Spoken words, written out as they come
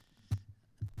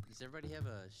Does everybody have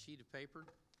a sheet of paper?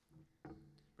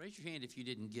 Raise your hand if you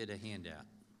didn't get a handout.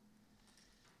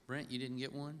 Brent, you didn't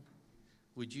get one?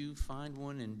 Would you find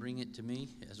one and bring it to me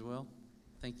as well?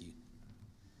 Thank you.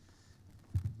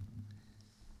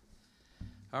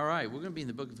 All right, we're going to be in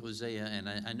the book of Hosea, and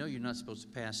I know you're not supposed to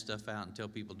pass stuff out and tell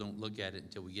people don't look at it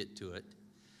until we get to it.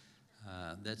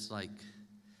 That's like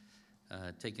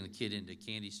taking a kid into a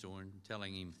candy store and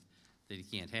telling him that he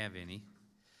can't have any.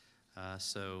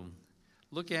 So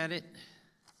look at it.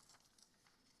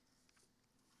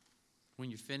 When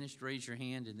you're finished, raise your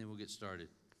hand, and then we'll get started.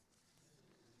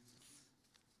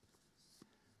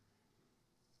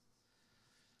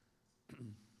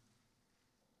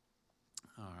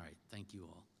 All right, thank you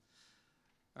all.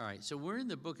 All right, so we're in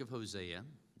the book of Hosea,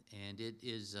 and it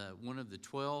is one of the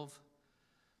 12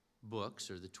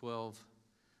 books, or the 12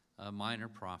 minor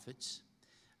prophets.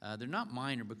 They're not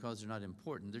minor because they're not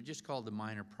important. They're just called the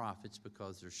minor prophets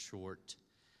because they're short.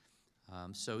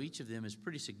 So each of them is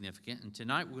pretty significant. And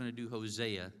tonight we're going to do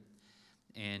Hosea.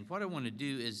 And what I want to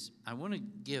do is I want to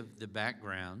give the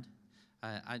background.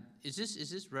 Is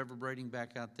this reverberating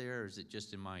back out there, or is it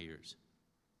just in my ears?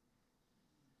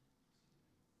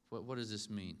 What does this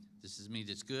mean? This means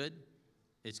it's good?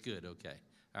 It's good, okay.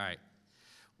 All right.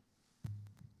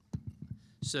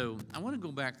 So I want to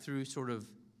go back through sort of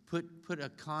put a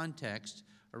context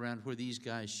around where these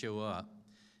guys show up.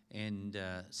 And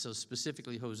so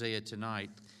specifically Hosea tonight.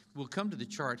 We'll come to the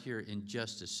chart here in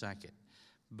just a second.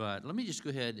 But let me just go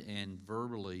ahead and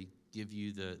verbally give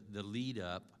you the lead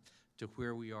up to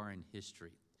where we are in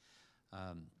history.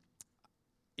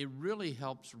 It really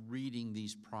helps reading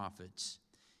these prophets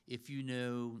if you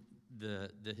know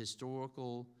the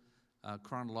historical,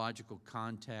 chronological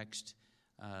context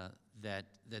that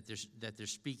they're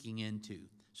speaking into.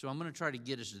 So I'm going to try to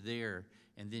get us there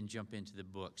and then jump into the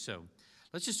book. So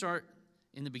let's just start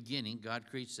in the beginning. God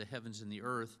creates the heavens and the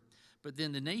earth. But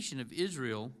then the nation of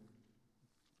Israel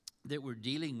that we're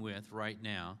dealing with right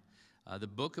now, the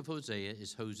book of Hosea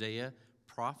is Hosea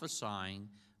prophesying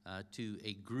to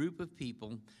a group of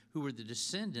people who were the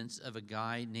descendants of a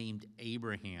guy named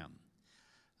Abraham.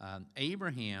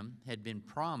 Abraham had been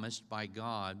promised by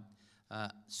God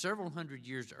several hundred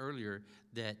years earlier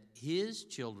that his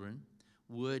children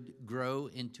would grow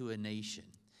into a nation.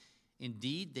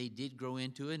 Indeed, they did grow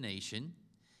into a nation,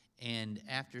 and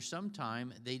after some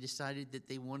time, they decided that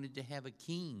they wanted to have a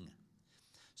king.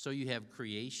 So you have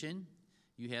creation,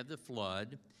 you have the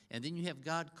flood, and then you have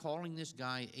God calling this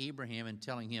guy Abraham and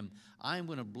telling him, I'm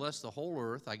going to bless the whole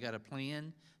earth. I got a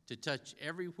plan to touch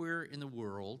everywhere in the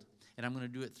world, and I'm going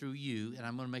to do it through you, and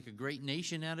I'm going to make a great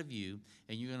nation out of you,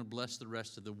 and you're going to bless the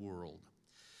rest of the world.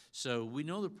 So we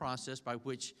know the process by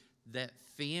which that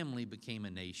family became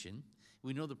a nation.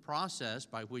 We know the process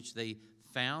by which they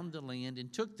found the land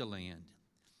and took the land.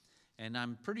 And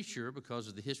I'm pretty sure, because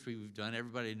of the history we've done,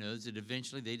 everybody knows that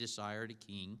eventually they desired a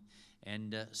king,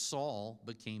 and Saul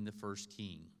became the first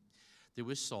king. There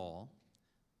was Saul,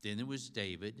 then there was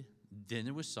David, then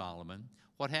there was Solomon.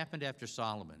 What happened after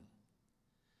Solomon?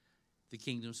 The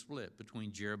kingdom split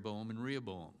between Jeroboam and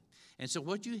Rehoboam. And so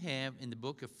what you have in the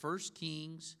book of 1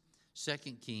 Kings, 2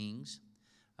 Kings,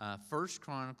 1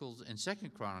 Chronicles, and 2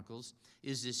 Chronicles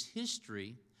is this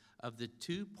history of the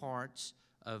two parts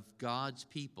of God's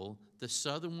people. The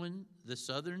southern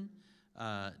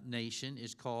nation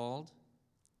is called,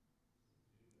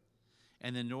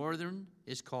 and the northern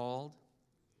is called.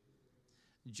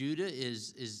 Judah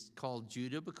is called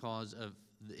Judah because of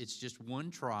it's just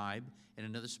one tribe and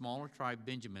another smaller tribe,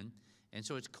 Benjamin, and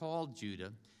so it's called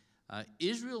Judah.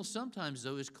 Israel sometimes,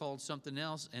 though, is called something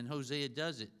else, and Hosea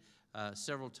does it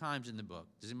several times in the book.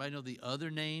 Does anybody know the other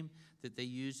name that they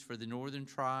used for the northern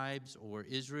tribes or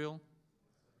Israel?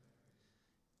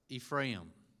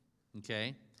 Ephraim,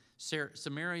 okay?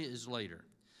 Samaria is later,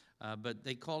 but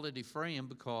they called it Ephraim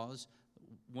because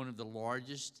one of the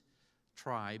largest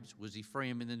tribes was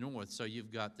Ephraim in the north. So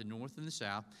you've got the north and the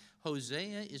south.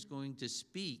 Hosea is going to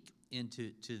speak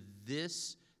into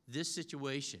this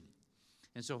situation.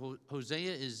 And so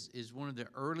Hosea is one of the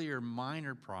earlier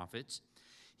minor prophets.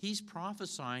 He's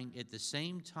prophesying at the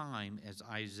same time as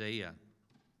Isaiah.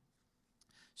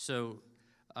 So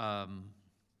I'm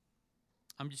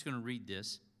just going to read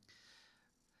this.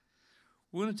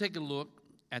 We're going to take a look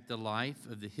at the life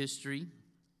of the history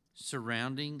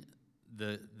surrounding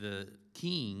the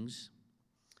kings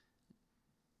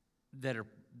that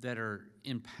are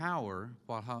in power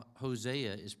while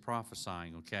Hosea is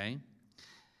prophesying, okay?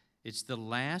 It's the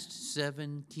last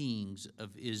 7 kings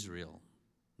of Israel.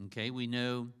 Okay, we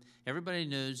know, everybody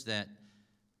knows that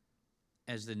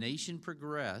as the nation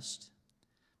progressed,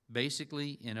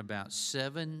 basically in about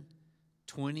 7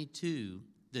 22,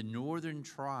 the northern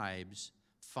tribes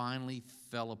finally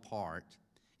fell apart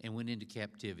and went into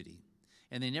captivity.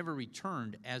 And they never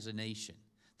returned as a nation.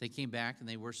 They came back and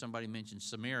they were, somebody mentioned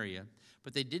Samaria,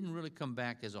 but they didn't really come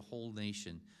back as a whole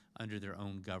nation under their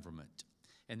own government.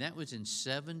 And that was in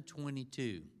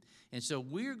 722. And so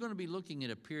we're going to be looking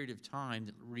at a period of time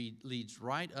that leads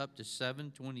right up to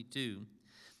 722.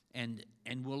 And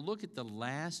we'll look at the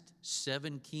last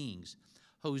 7 kings.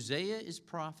 Hosea is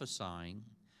prophesying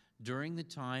during the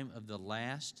time of the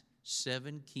last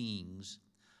 7 kings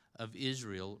of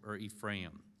Israel or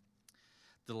Ephraim.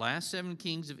 The last 7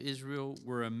 kings of Israel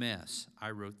were a mess.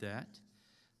 I wrote that.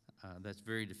 That's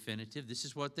very definitive. This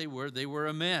is what they were. They were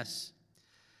a mess.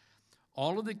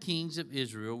 All of the kings of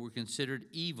Israel were considered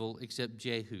evil except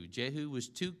Jehu. Jehu was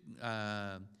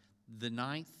the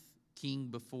 9th king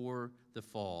before the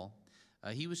fall.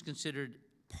 He was considered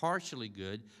partially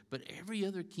good, but every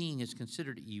other king is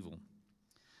considered evil.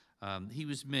 He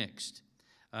was mixed.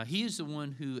 He is the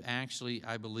one who actually,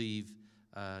 I believe,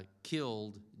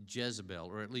 killed Jezebel,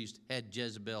 or at least had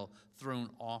Jezebel thrown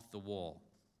off the wall.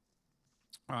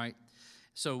 All right,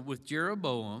 so with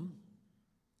Jeroboam,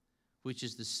 which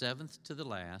is the 7th to the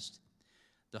last,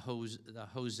 the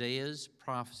Hosea's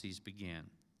prophecies began.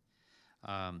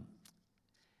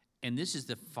 And this is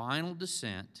the final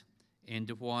descent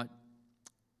into what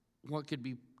could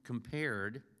be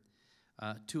compared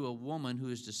to a woman who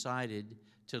has decided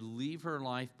to leave her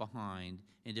life behind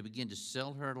and to begin to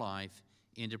sell her life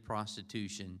into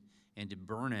prostitution and to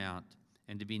burn out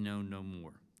and to be known no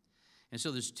more. And so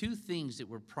there's 2 things that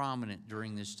were prominent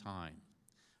during this time.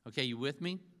 Okay, you with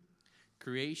me?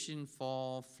 Creation,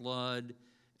 fall, flood,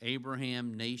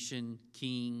 Abraham, nation,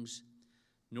 kings,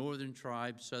 northern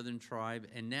tribe, southern tribe,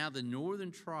 and now the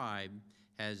northern tribe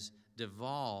has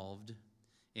devolved,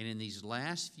 and in these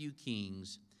last few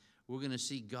kings, we're going to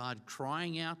see God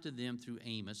crying out to them through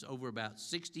Amos over about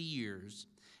 60 years,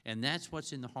 and that's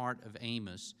what's in the heart of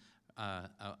Amos,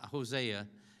 Hosea,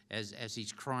 as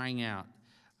he's crying out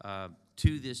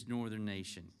to this northern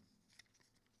nation.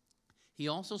 He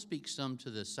also speaks some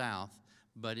to the south,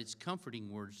 but it's comforting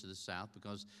words to the south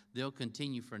because they'll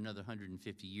continue for another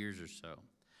 150 years or so.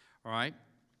 All right?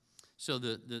 So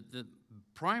the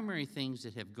primary things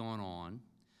that have gone on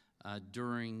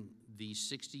during these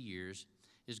 60 years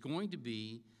is going to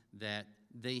be that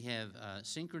they have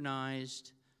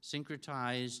syncretized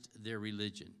their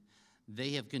religion.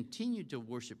 They have continued to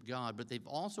worship God, but they've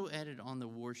also added on the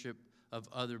worship of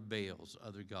other Baals,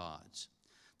 other gods.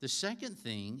 The second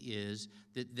thing is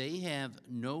that they have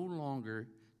no longer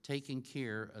taken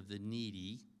care of the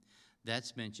needy.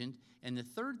 That's mentioned. And the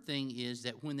third thing is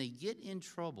that when they get in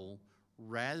trouble,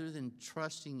 rather than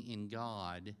trusting in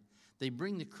God, they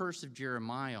bring the curse of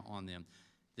Jeremiah on them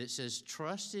that says,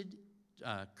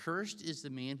 cursed is the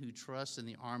man who trusts in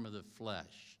the arm of the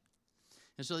flesh.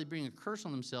 And so they bring a curse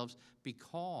on themselves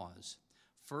because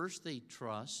first they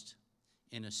trust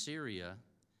in Assyria,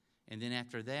 and then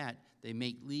after that, they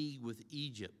make league with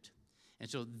Egypt. And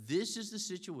so this is the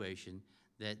situation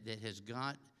that has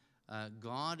got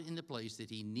God in the place that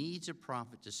he needs a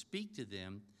prophet to speak to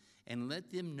them and let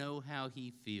them know how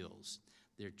he feels.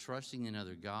 They're trusting in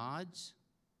other gods.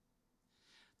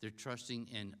 They're trusting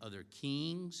in other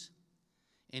kings.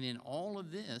 And in all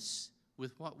of this,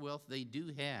 with what wealth they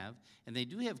do have, and they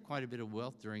do have quite a bit of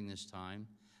wealth during this time,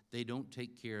 they don't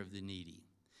take care of the needy.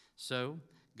 So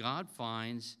God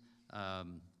finds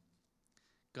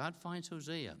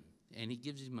Hosea, and he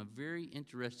gives him a very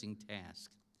interesting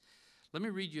task. Let me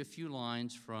read you a few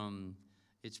lines from,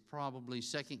 it's probably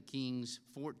 2 Kings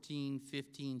 14,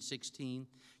 15, 16.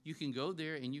 You can go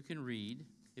there and you can read.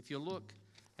 If you look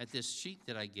at this sheet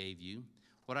that I gave you,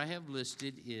 what I have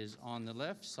listed is on the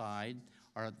left side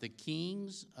are the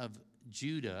kings of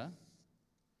Judah,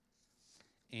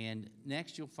 and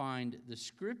next you'll find the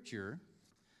scripture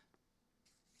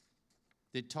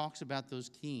that talks about those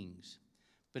kings.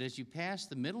 But as you pass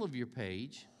the middle of your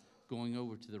page, going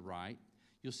over to the right,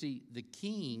 you'll see the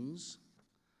kings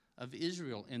of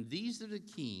Israel. And these are the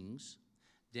kings,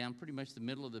 down pretty much the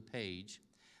middle of the page,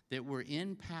 that were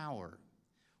in power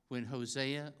when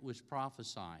Hosea was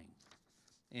prophesying.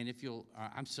 And if you'll,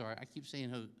 I'm sorry, I keep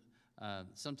saying,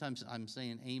 sometimes I'm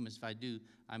saying Amos. If I do,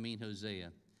 I mean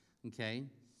Hosea. Okay?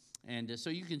 And so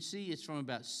you can see it's from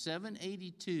about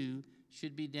 782,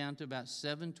 should be down to about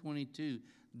 722.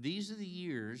 These are the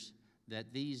years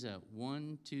that these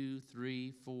 1, 2,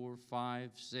 3, 4,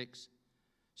 5, 6,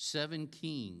 7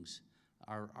 kings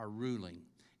are ruling.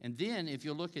 And then if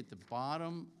you look at the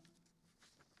bottom,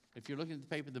 if you're looking at the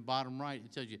paper at the bottom right,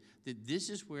 it tells you that this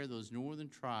is where those northern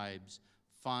tribes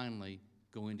finally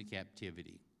go into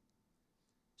captivity.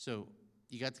 So,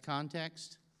 you got the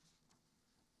context?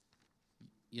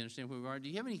 You understand where we are? Do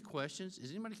you have any questions? Is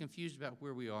anybody confused about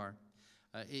where we are?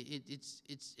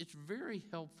 It's very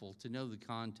helpful to know the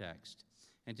context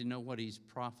and to know what he's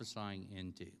prophesying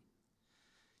into.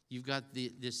 You've got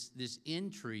this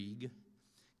intrigue,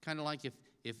 kind of like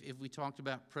if we talked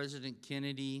about President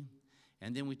Kennedy,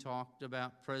 and then we talked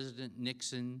about President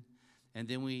Nixon, and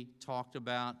then we talked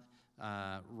about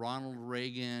Ronald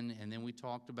Reagan, and then we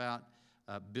talked about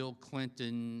Bill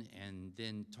Clinton, and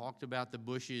then talked about the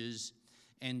Bushes,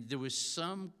 and there was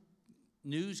some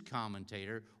news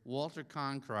commentator, Walter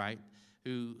Cronkite,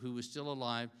 who was still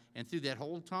alive, and through that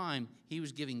whole time, he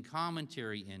was giving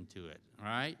commentary into it, all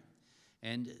right?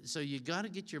 And so you got to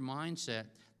get your mindset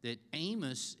that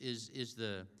Amos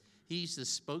he's the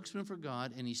spokesman for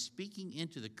God, and he's speaking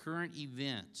into the current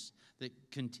events that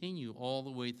continue all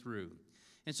the way through.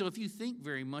 And so if you think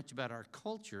very much about our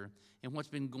culture and what's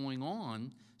been going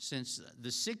on since the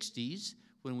 60s,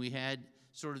 when we had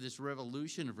sort of this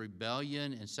revolution of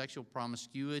rebellion and sexual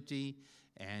promiscuity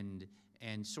and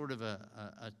sort of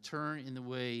a turn in the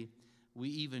way we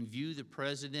even view the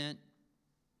president,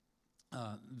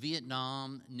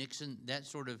 Vietnam, Nixon, that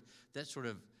sort of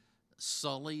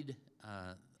sullied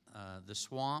the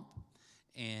swamp.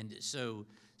 And so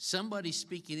somebody's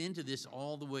speaking into this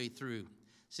all the way through.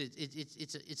 So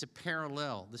it's a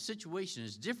parallel. The situation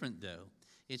is different, though.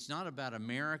 It's not about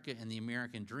America and the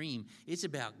American dream. It's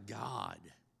about God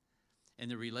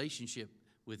and the relationship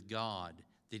with God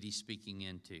that he's speaking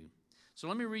into. So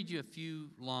let me read you a few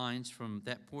lines from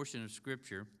that portion of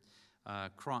Scripture, 2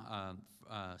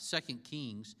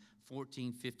 Kings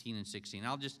 14, 15, and 16.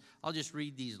 I'll just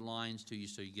read these lines to you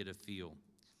so you get a feel.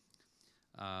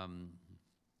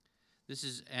 This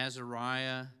is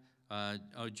Azariah,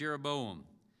 Jeroboam.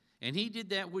 And he did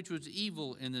that which was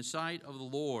evil in the sight of the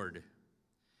Lord.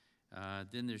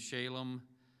 Then there's Shalem,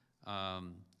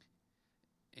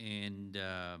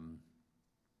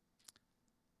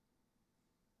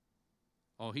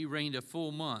 he reigned a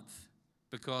full month,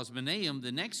 because Menahem,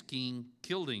 the next king,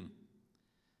 killed him.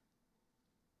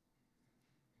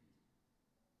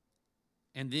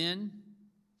 And then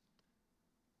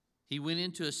he went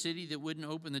into a city that wouldn't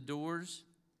open the doors,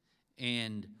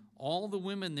 and all the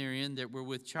women therein that were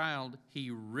with child he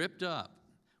ripped up,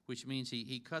 which means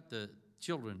he cut the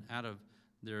children out of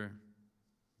their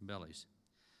bellies.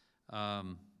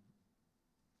 And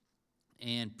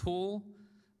Pul,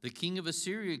 the king of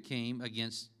Assyria, came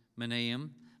against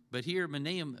Menahem, but here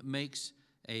Menahem makes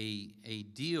a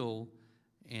deal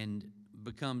and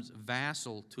becomes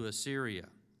vassal to Assyria.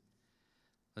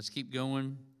 Let's keep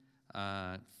going.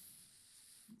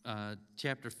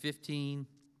 Chapter 15.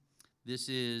 This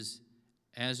is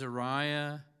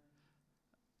Azariah.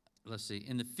 Let's see.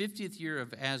 In the 50th year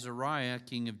of Azariah,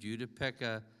 king of Judah,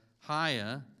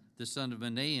 Pekahiah, the son of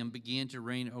Menahem, began to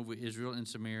reign over Israel and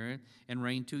Samaria, and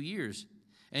reigned 2 years.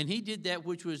 And he did that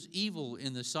which was evil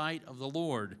in the sight of the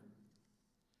Lord.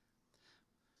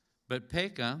 But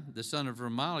Pekah, the son of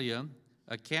Remaliah,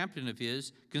 a captain of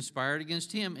his, conspired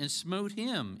against him and smote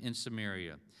him in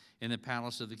Samaria, in the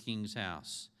palace of the king's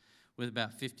house, with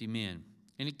about 50 men.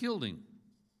 And he killed him.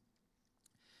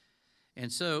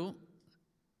 And so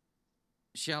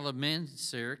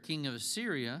Shalmaneser, king of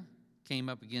Assyria, came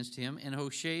up against him, and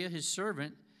Hoshea, his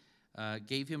servant,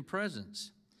 gave him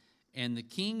presents. And the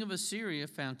king of Assyria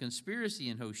found conspiracy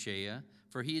in Hoshea,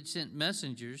 for he had sent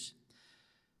messengers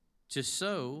to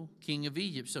So, king of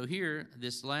Egypt. So here,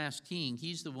 this last king,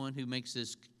 he's the one who makes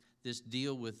this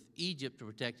deal with Egypt to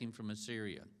protect him from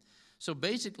Assyria. So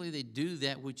basically, they do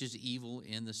that which is evil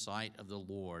in the sight of the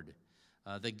Lord.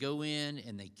 They go in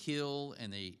and they kill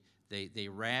and they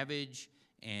ravage,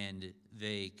 and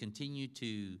they continue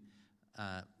to,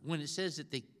 when it says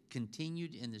that they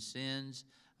continued in the sins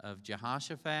of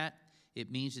Jehoshaphat,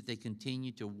 it means that they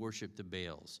continue to worship the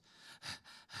Baals.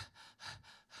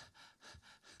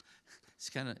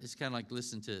 It's kind of like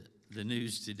listening to the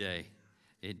news today.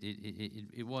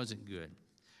 It wasn't good.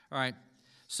 All right.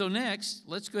 So next,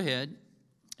 let's go ahead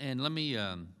and let me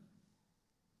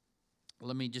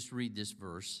just read this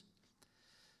verse.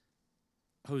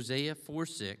 Hosea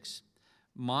 4:6.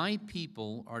 My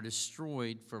people are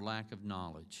destroyed for lack of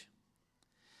knowledge.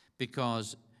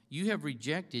 Because you have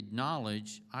rejected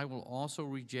knowledge, I will also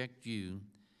reject you,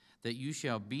 that you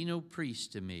shall be no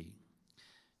priest to me.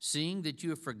 Seeing that you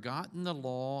have forgotten the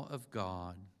law of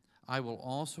God, I will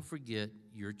also forget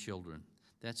your children.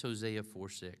 That's Hosea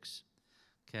 4:6.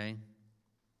 Okay?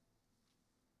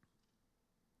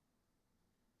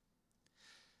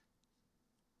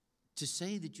 To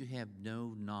say that you have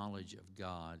no knowledge of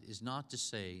God is not to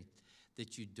say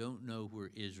that you don't know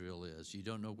where Israel is, you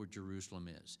don't know where Jerusalem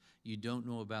is, you don't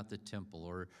know about the temple,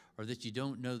 or that you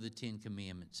don't know the Ten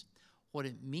Commandments. What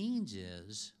it means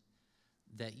is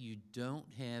that you don't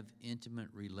have intimate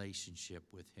relationship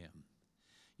with him.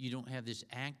 You don't have this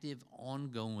active,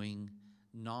 ongoing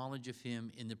knowledge of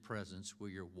him in the presence where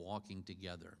you're walking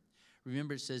together.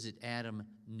 Remember, it says that Adam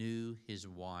knew his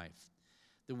wife.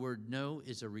 The word know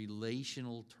is a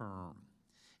relational term.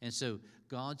 And so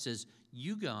God says,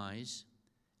 you guys,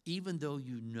 even though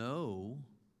you know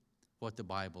what the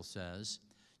Bible says,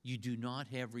 you do not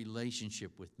have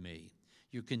relationship with me.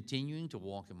 You're continuing to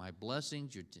walk in my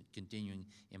blessings, you're continuing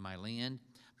in my land,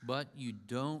 but you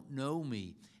don't know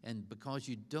me. And because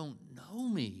you don't know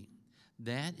me,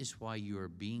 that is why you are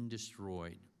being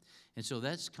destroyed. And so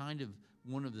that's kind of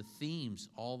one of the themes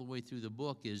all the way through the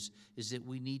book is that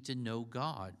we need to know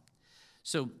God.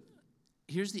 So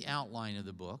here's the outline of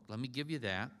the book. Let me give you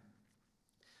that.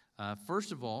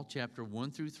 First of all, chapter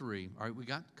 1 through 3. All right, we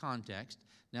got context.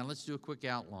 Now let's do a quick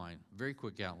outline, very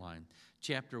quick outline.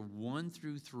 Chapter 1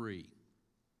 through 3.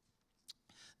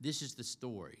 This is the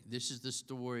story. This is the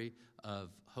story of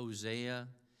Hosea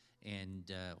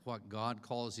and what God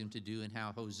calls him to do and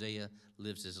how Hosea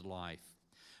lives his life.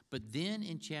 But then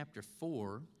in chapter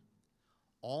 4,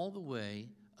 all the way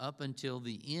up until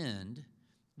the end,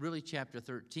 really chapter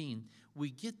 13, we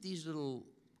get these little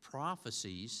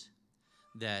prophecies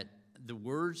that the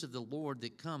words of the Lord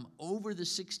that come over the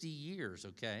 60 years,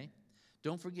 okay?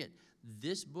 Don't forget,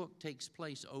 this book takes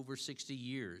place over 60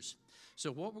 years.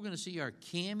 So what we're going to see are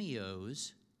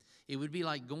cameos. It would be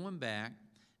like going back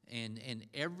and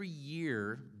every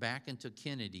year back into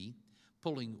Kennedy,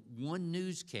 pulling one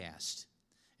newscast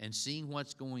and seeing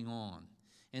what's going on.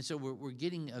 And so we're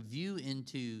getting a view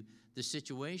into the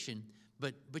situation,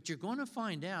 but you're going to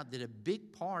find out that a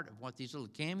big part of what these little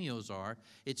cameos are,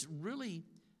 it's really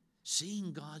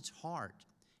seeing God's heart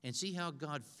and see how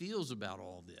God feels about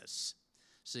all this.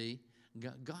 See,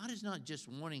 God is not just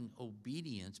wanting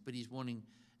obedience, but he's wanting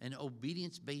an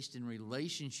obedience based in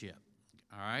relationship.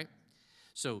 All right?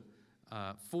 So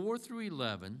 4 through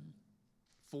 11,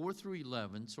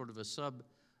 sort of a sub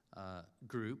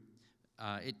group,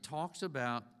 it talks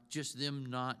about just them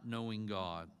not knowing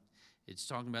God. It's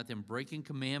talking about them breaking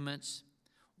commandments,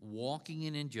 walking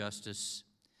in injustice,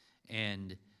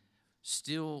 and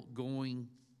still going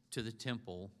to the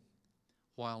temple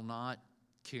while not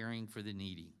caring for the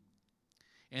needy.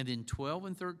 And then 12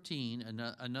 and 13,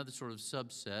 another sort of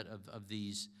subset of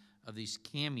these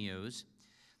cameos,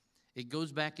 it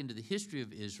goes back into the history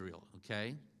of Israel,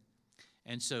 okay?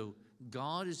 And so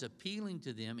God is appealing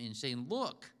to them and saying,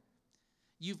 look,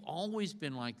 you've always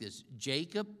been like this.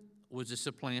 Jacob was a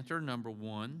supplanter, number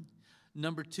one.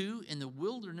 Number two, in the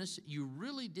wilderness, you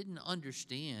really didn't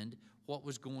understand what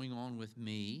was going on with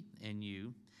me and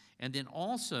you. And then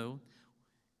also,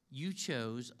 you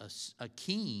chose a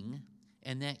king,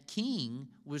 and that king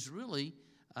was really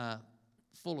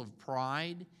full of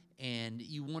pride, and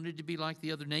you wanted to be like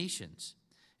the other nations.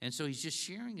 And so he's just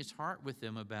sharing his heart with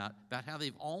them about how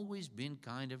they've always been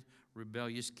kind of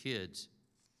rebellious kids.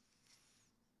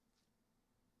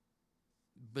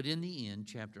 But in the end,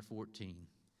 chapter 14,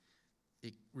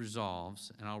 it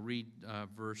resolves, and I'll read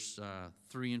verse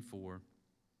 3 and 4.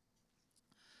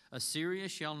 Assyria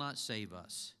shall not save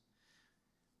us.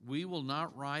 We will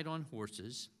not ride on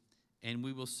horses, and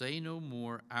we will say no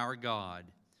more, our God,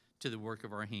 to the work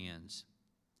of our hands.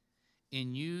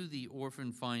 In you the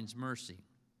orphan finds mercy.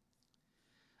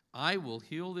 I will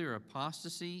heal their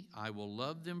apostasy. I will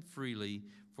love them freely,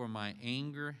 for my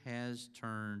anger has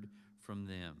turned from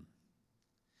them.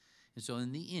 And so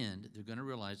in the end, they're going to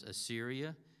realize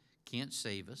Assyria can't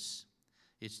save us.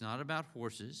 It's not about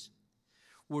horses.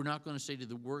 We're not going to say to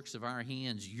the works of our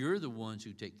hands, you're the ones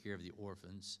who take care of the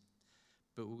orphans.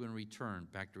 But we're going to return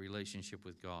back to relationship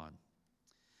with God.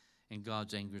 And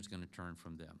God's anger is going to turn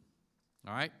from them.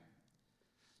 All right?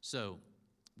 So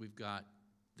we've got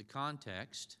the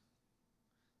context,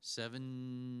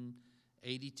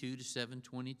 782 to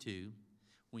 722,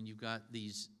 when you've got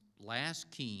these last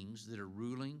kings that are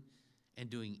ruling and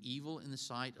doing evil in the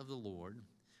sight of the Lord.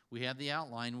 We have the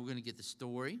outline. We're going to get the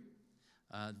story.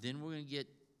 Then we're going to get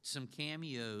some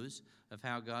cameos of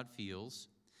how God feels.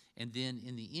 And then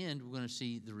in the end, we're going to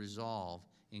see the resolve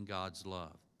in God's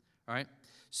love. All right?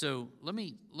 So let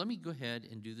me go ahead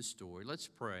and do the story. Let's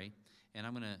pray, and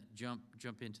I'm going to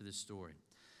jump into this story.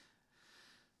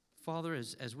 Father,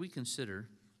 as we consider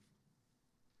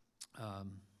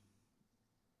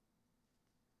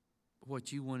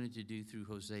what you wanted to do through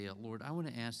Hosea, Lord, I want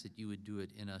to ask that you would do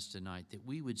it in us tonight, that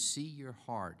we would see your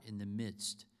heart in the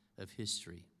midst of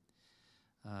history.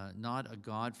 not a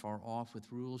God far off with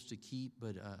rules to keep,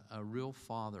 but a real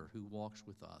Father who walks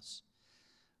with us.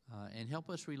 And help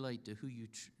us relate to who you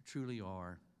truly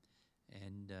are,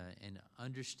 and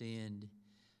understand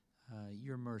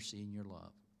your mercy and your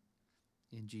love.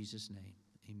 In Jesus' name,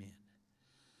 amen.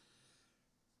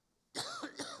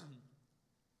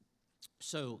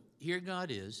 So here God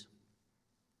is.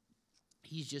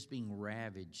 He's just being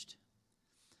ravaged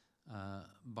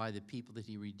by the people that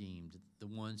he redeemed, the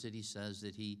ones that he says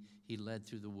that he led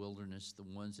through the wilderness, the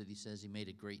ones that he says he made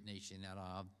a great nation out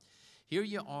of. Here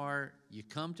you are, you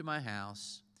come to my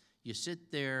house, you sit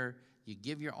there, you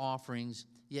give your offerings,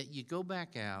 yet you go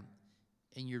back out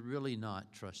and you're really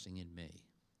not trusting in me.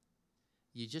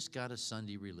 You just got a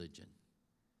Sunday religion.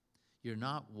 You're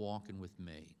not walking with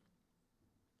me.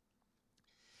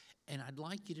 And I'd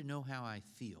like you to know how I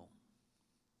feel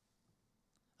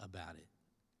about it.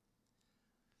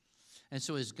 And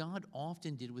so as God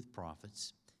often did with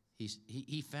prophets,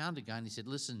 he found a guy and he said,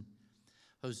 listen,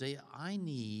 Hosea, I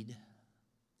need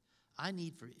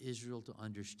for Israel to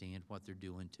understand what they're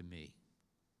doing to me.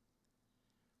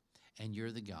 And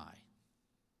you're the guy.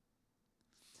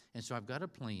 And so I've got a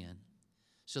plan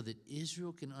so that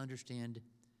Israel can understand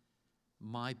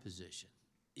my position.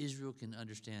 Israel can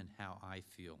understand how I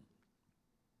feel.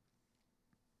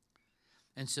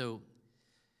 And so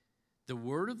the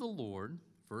word of the Lord,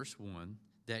 verse 1,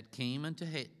 that came unto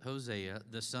Hosea,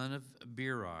 the son of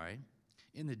Beeri,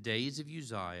 in the days of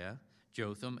Uzziah,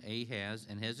 Jotham, Ahaz,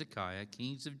 and Hezekiah,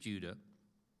 kings of Judah,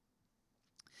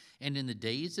 and in the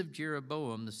days of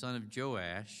Jeroboam, the son of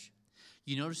Joash.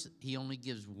 You notice he only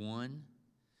gives one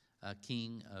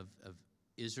king of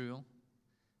Israel.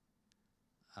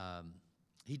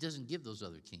 He doesn't give those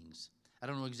other kings. I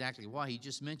don't know exactly why. He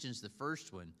just mentions the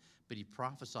first one, but he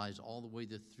prophesies all the way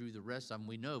through the rest of them.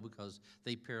 We know because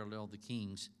they parallel the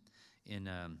kings in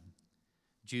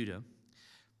Judah.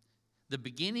 The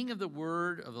beginning of the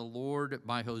word of the Lord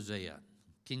by Hosea.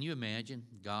 Can you imagine?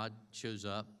 God shows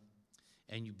up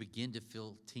and you begin to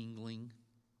feel tingling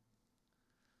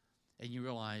and you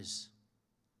realize,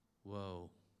 whoa,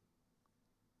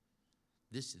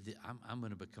 I'm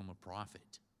going to become a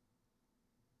prophet.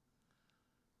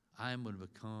 I'm going to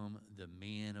become the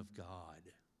man of God.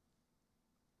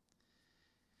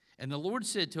 And the Lord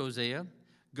said to Hosea,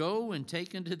 go and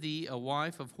take unto thee a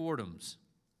wife of whoredoms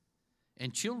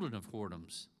and children of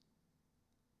whoredoms.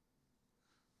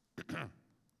 Wait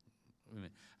a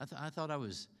minute. I thought I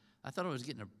was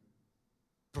getting a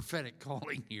prophetic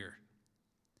calling here.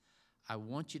 I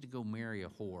want you to go marry a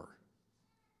whore.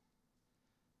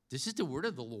 This is the word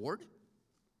of the Lord.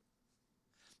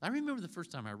 I remember the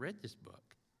first time I read this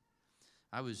book.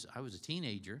 I was a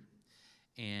teenager,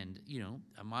 and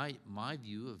my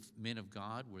view of men of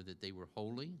God were that they were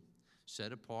holy,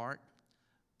 set apart,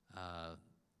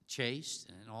 chaste,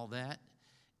 and all that,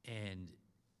 and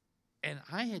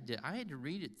I had to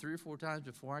read it 3 or 4 times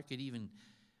before I could even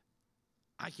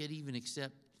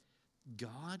accept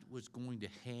God was going to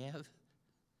have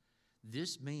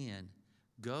this man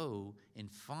go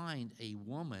and find a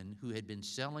woman who had been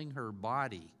selling her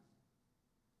body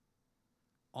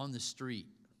on the street,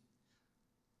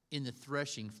 in the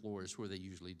threshing floors where they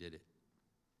usually did it.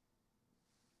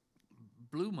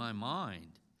 Blew my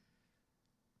mind.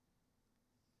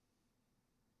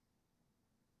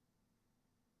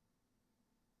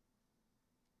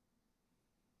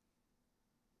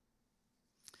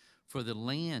 For the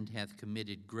land hath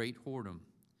committed great whoredom,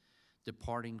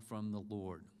 departing from the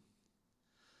Lord.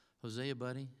 Hosea,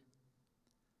 buddy,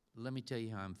 let me tell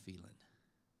you how I'm feeling.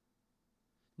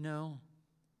 No,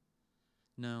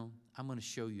 I'm going to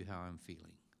show you how I'm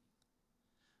feeling.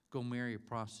 Go marry a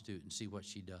prostitute and see what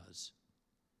she does.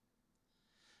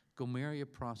 Go marry a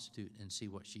prostitute and see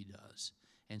what she does,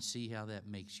 and see how that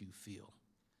makes you feel.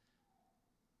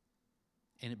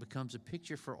 And it becomes a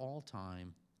picture for all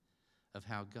time of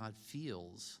how God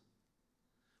feels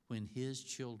when his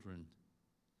children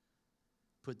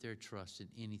put their trust in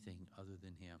anything other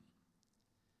than him.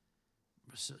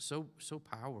 So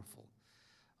powerful.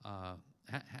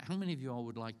 How many of you all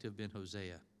would like to have been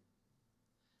Hosea?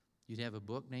 You'd have a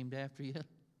book named after you.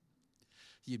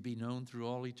 You'd be known through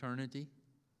all eternity.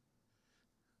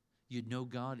 You'd know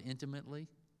God intimately.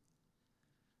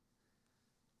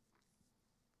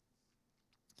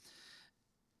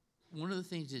 One of the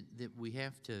things that we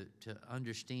have to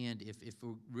understand, if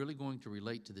we're really going to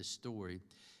relate to this story,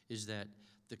 is that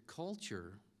the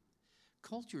cultures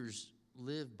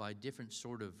live by different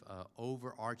sort of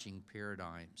overarching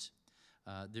paradigms.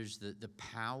 There's the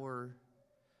power,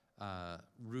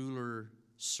 ruler,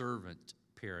 servant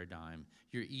paradigm.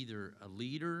 You're either a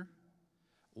leader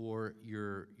or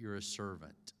you're a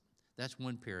servant. That's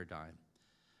one paradigm.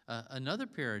 Another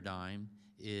paradigm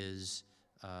is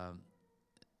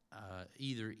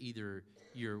either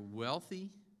you're wealthy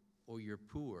or you're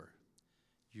poor.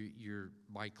 You're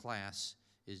by class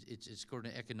it's called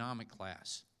an economic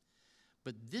class.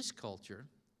 But this culture,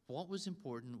 what was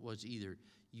important was either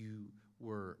you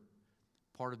were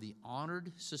part of the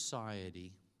honored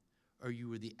society or you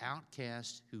were the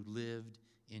outcast who lived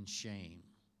in shame.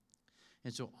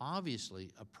 And so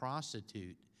obviously a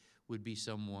prostitute would be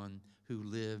someone who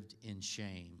lived in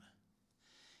shame.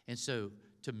 And so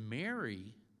to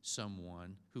marry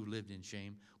someone who lived in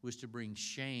shame was to bring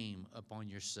shame upon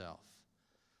yourself.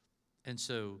 And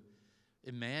so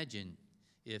imagine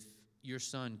if your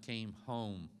son came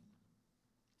home.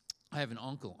 I have an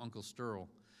uncle, Uncle Sterl,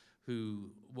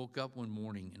 who woke up one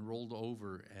morning and rolled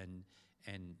over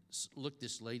and looked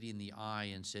this lady in the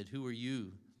eye and said, "Who are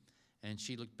you?" And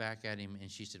she looked back at him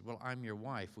and she said, "Well, I'm your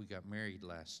wife. We got married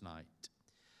last night."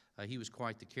 He was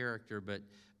quite the character, but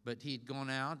he had gone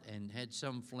out and had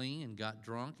some fling and got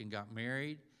drunk and got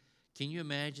married. Can you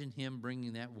imagine him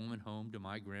bringing that woman home to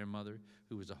my grandmother,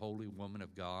 who was a holy woman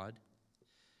of God?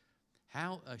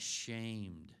 How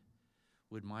ashamed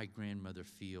would my grandmother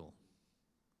feel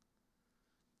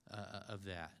of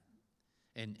that?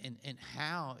 And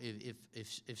how,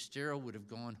 if Sterl would have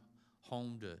gone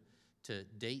home to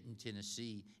Dayton,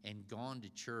 Tennessee, and gone to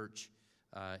church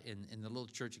in the little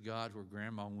Church of God where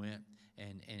Grandma went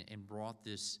and brought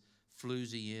this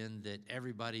floozy in that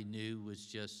everybody knew was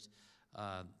just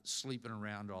sleeping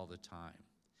around all the time.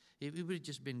 It would have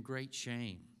just been great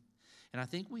shame. And I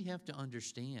think we have to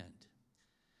understand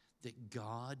that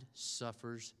God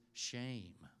suffers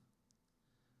shame.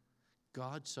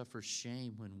 God suffers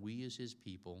shame when we as his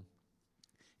people,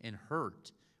 and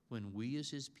hurt when we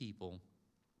as his people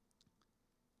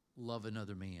love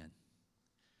another man,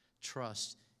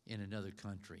 trust in another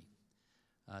country,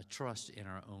 trust in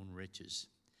our own riches.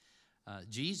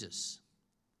 Jesus,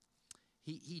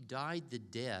 he died the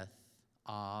death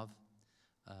of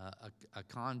a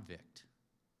convict.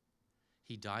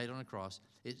 He died on a cross.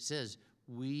 It says,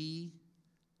 we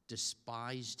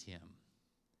despised him,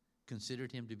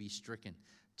 considered him to be stricken.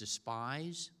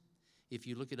 Despise, if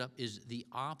you look it up, is the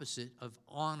opposite of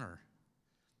honor.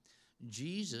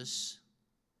 Jesus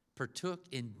partook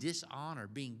in dishonor,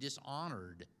 being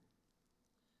dishonored.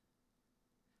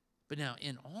 But now,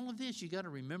 in all of this, you got to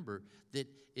remember that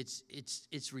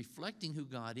it's reflecting who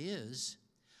God is.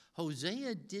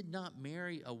 Hosea did not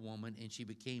marry a woman and she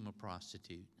became a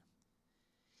prostitute.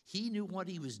 He knew what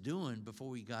he was doing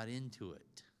before he got into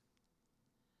it.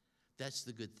 That's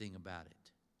the good thing about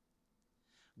it.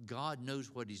 God knows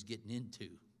what he's getting into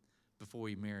before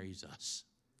he marries us.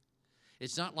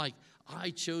 It's not like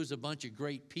I chose a bunch of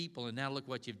great people and now look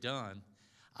what you've done.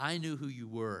 I knew who you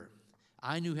were.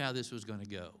 I knew how this was going to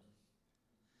go.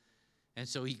 And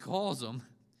so he calls them,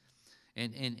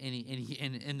 and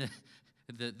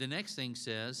the next thing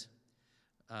says,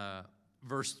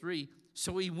 verse 3,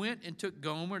 so he went and took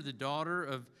Gomer, the daughter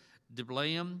of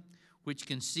Diblaim, which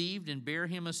conceived and bare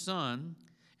him a son,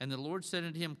 and the Lord said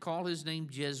unto him, call his name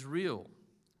Jezreel.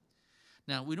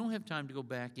 Now, we don't have time to go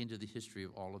back into the history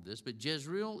of all of this, but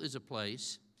Jezreel is a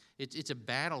place, it's a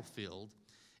battlefield,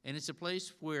 and it's a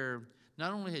place where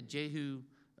not only had Jehu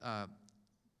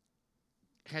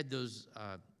had those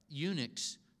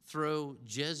eunuchs throw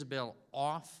Jezebel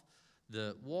off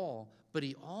the wall, but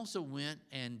he also went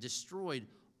and destroyed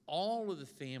all of the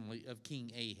family of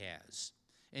King Ahaz,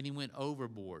 and he went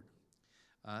overboard.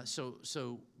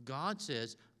 So God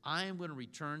says, I am going to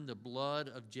return the blood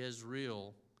of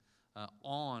Jezreel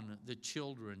on the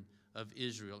children of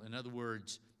Israel. In other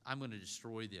words, I'm going to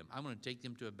destroy them. I'm going to take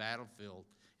them to a battlefield,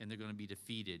 and they're going to be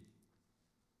defeated.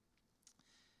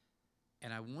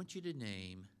 And I want you to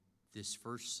name this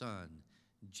first son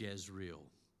Jezreel.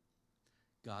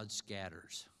 God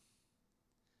scatters.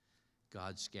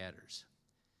 God scatters.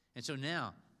 And so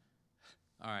now,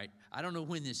 all right, I don't know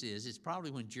when this is. It's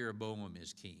probably when Jeroboam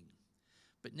is king.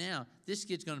 But now, this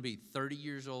kid's going to be 30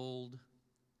 years old,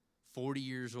 40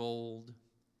 years old,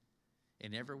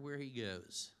 and everywhere he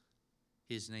goes,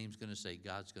 his name's going to say,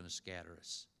 God's going to scatter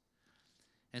us.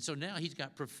 And so now he's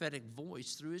got prophetic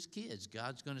voice through his kids.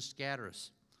 God's going to scatter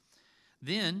us.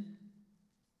 Then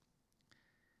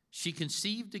she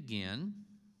conceived again,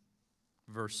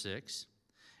 verse 6,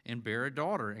 and bare a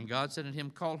daughter. And God said unto him,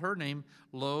 call her name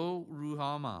Lo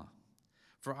Ruhamah,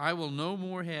 for I will no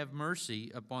more have mercy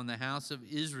upon the house of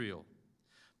Israel,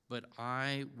 but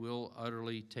I will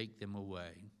utterly take them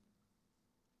away.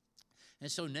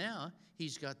 And so now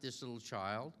he's got this little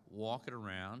child walking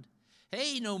around.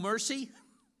 Hey, no mercy.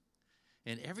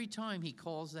 And every time he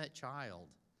calls that child,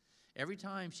 every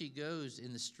time she goes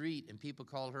in the street and people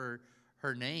call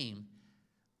her name,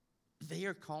 they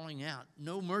are calling out,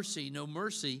 no mercy, no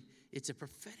mercy. It's a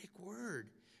prophetic word.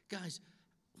 Guys,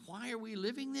 why are we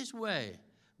living this way?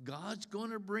 God's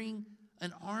going to bring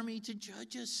an army to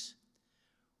judge us.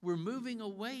 We're moving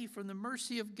away from the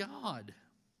mercy of God.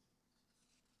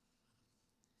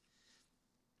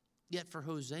 Yet for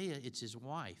Hosea, it's his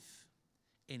wife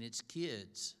and its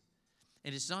kids.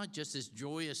 And it's not just this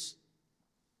joyous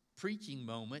preaching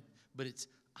moment, but it's,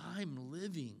 I'm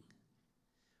living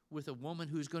with a woman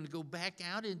who's going to go back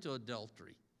out into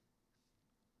adultery.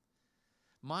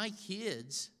 My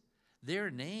kids, their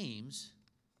names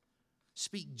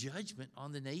speak judgment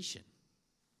on the nation.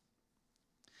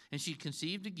 And she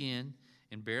conceived again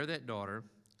and bare that daughter.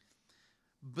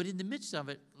 But in the midst of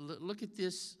it, look at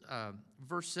this,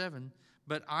 verse 7.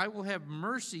 But I will have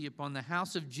mercy upon the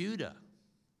house of Judah.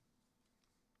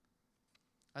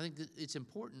 I think that it's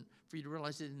important for you to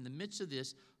realize that in the midst of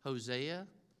this, Hosea,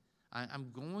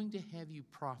 I'm going to have you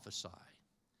prophesy.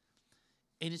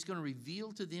 And it's going to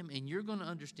reveal to them, and you're going to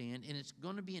understand, and it's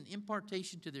going to be an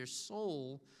impartation to their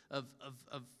soul of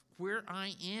where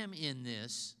I am in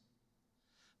this.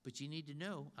 But you need to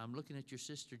know, I'm looking at your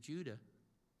sister Judah.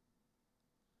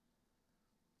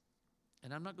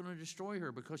 And I'm not going to destroy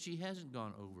her because she hasn't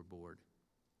gone overboard.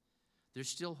 There's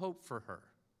still hope for her.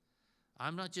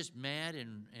 I'm not just mad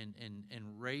and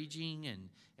raging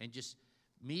and just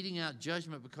meting out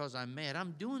judgment because I'm mad.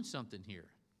 I'm doing something here.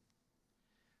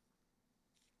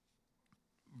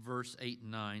 Verse 8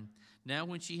 and 9. Now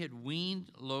when she had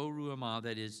weaned Lo Ruhamah,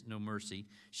 that is, no mercy,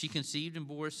 she conceived and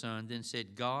bore a son. Then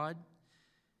said God,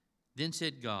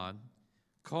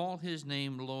 call his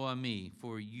name Lo-Ammi,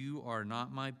 for you are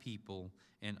not my people,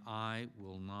 and I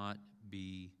will not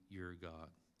be your God.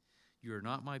 You are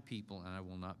not my people, and I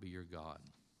will not be your God.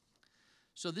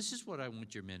 So this is what I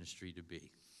want your ministry to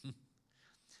be.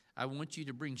 I want you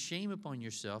to bring shame upon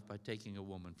yourself by taking a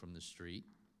woman from the street.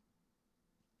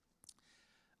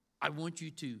 I want you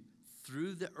to,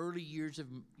 through the early years of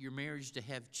your marriage, to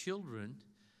have children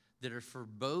that are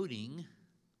foreboding.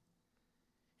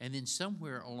 And then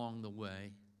somewhere along the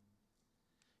way,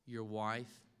 your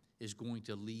wife is going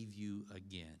to leave you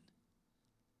again.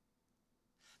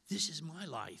 This is my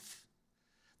life.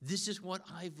 This is what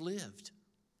I've lived.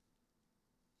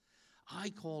 I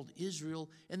called Israel,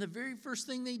 and the very first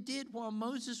thing they did while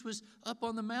Moses was up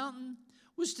on the mountain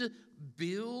was to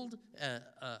build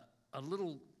a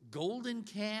little golden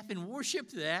calf and worship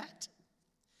that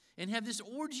and have this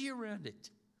orgy around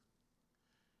it.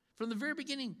 From the very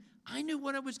beginning, I knew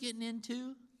what I was getting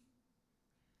into.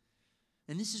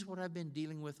 And this is what I've been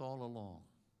dealing with all along.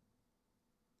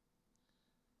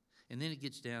 And then it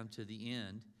gets down to the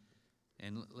end.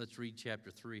 And let's read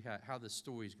chapter 3, how the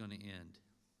story is going to end.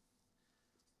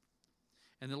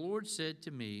 And the Lord said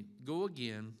to me, go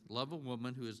again, love a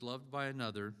woman who is loved by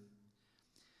another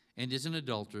and is an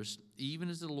adulteress, even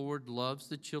as the Lord loves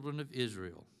the children of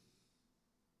Israel.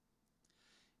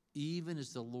 Even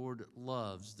as the Lord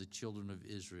loves the children of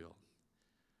Israel.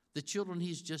 The children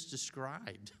he's just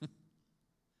described.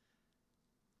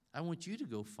 I want you to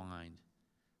go find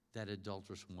that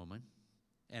adulterous woman,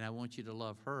 and I want you to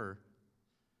love her,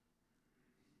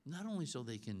 not only so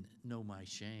they can know my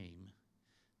shame,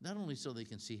 not only so they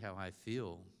can see how I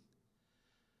feel,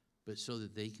 but so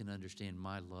that they can understand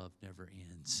my love never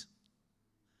ends.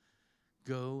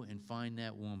 Go and find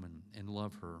that woman and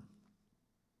love her.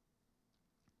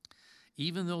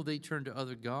 Even though they turn to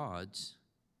other gods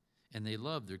and they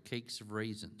love their cakes of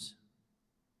raisins.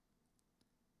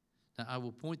 Now, I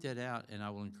will point that out, and I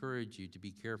will encourage you to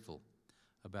be careful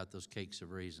about those cakes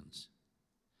of raisins.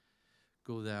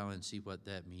 Go thou and see what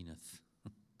that meaneth.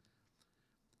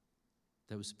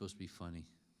 That was supposed to be funny.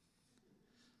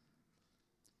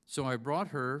 So I bought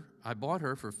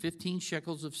her for 15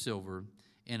 shekels of silver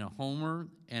and a homer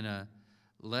and a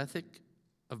lethek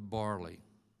of barley,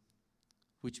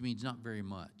 which means not very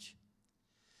much.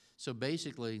 So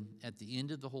basically, at the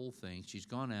end of the whole thing, she's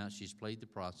gone out, she's played the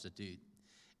prostitute,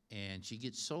 and she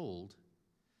gets sold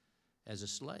as a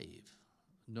slave,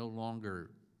 no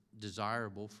longer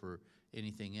desirable for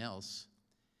anything else,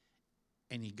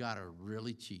 and he got her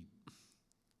really cheap.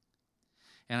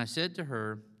 And I said to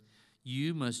her,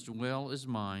 you must dwell as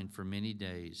mine for many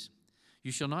days.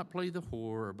 You shall not play the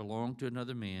whore or belong to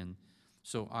another man,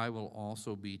 so I will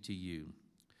also be to you.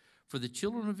 For the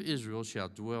children of Israel shall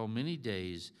dwell many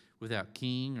days without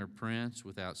king or prince,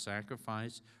 without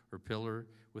sacrifice or pillar,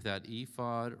 without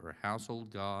ephod or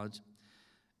household gods.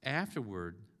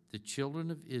 Afterward, the children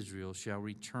of Israel shall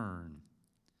return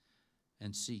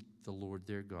and seek the Lord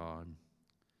their God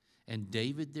and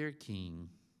David their king,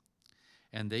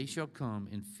 and they shall come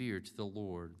in fear to the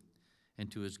Lord and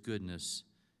to his goodness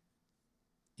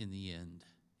in the end,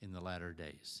 in the latter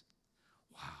days.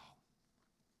 Wow.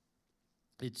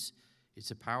 It's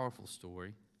a powerful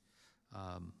story.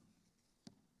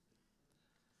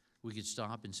 We could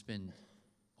stop and spend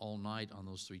all night on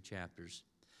those 3 chapters.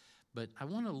 But I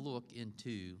want to look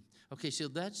into, okay, so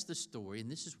that's the story, and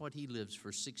this is what he lives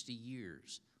for 60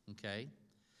 years, okay?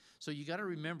 So you got to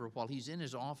remember, while he's in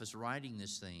his office writing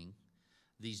this thing,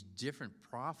 these different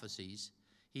prophecies,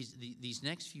 these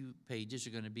next few pages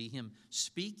are going to be him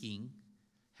speaking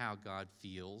how God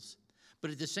feels,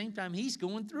 but at the same time, he's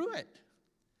going through it.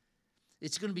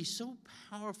 It's going to be so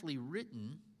powerfully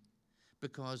written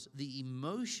because the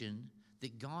emotion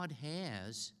that God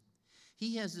has,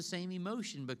 he has the same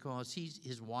emotion because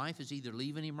his wife is either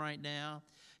leaving him right now.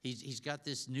 He's got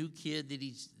this new kid that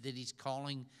he's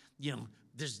calling,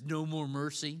 there's no more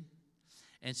mercy.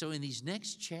 And so in these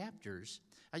next chapters,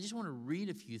 I just want to read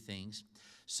a few things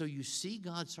so you see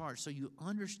God's heart, so you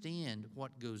understand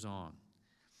what goes on.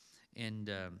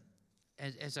 And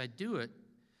as I do it,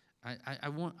 I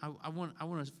want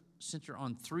to center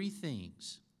on 3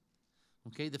 things.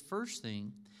 Okay, the first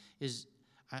thing is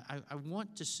I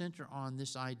want to center on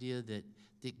this idea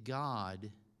that God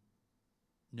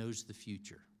knows the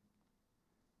future.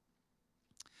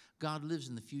 God lives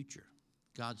in the future.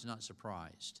 God's not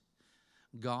surprised.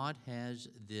 God has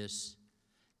this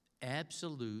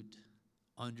absolute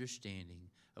understanding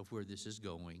of where this is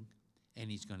going,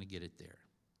 and he's going to get it there.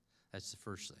 That's the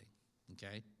first thing,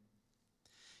 okay?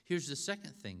 Here's the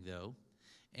second thing, though,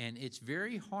 and it's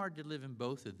very hard to live in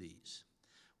both of these.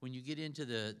 When you get into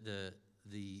the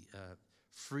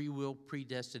free will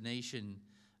predestination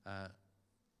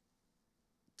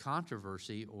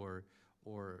controversy or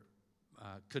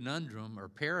conundrum or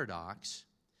paradox,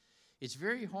 it's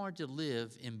very hard to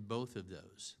live in both of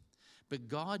those. But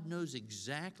God knows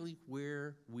exactly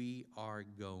where we are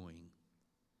going.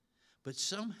 But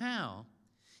somehow,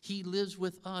 he lives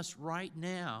with us right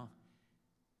now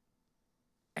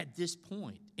at this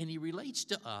point, and he relates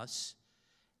to us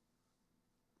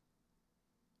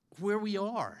where we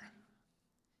are.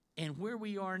 And where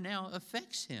we are now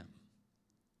affects him,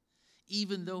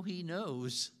 even though he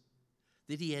knows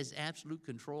that he has absolute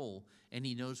control and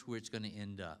he knows where it's going to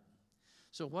end up.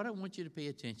 So what I want you to pay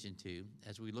attention to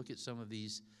as we look at some of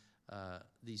these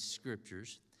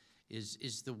scriptures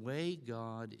is the way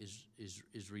God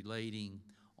is relating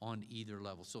on either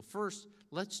level. So first,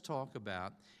 let's talk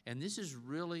about, and this is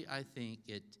really, I think,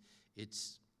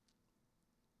 it's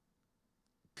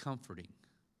comforting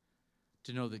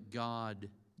to know that God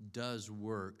does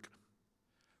work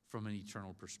from an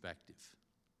eternal perspective.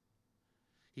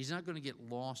 He's not going to get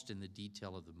lost in the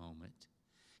detail of the moment.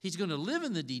 He's going to live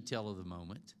in the detail of the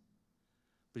moment,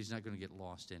 but he's not going to get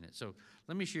lost in it. So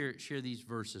let me share these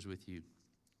verses with you.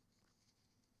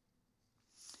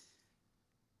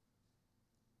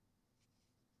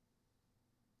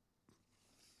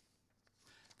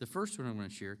 The first one I'm going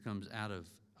to share comes out of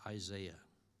Isaiah.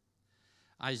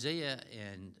 Isaiah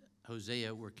and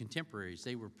Hosea were contemporaries.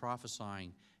 They were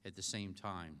prophesying at the same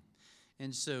time.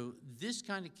 And so this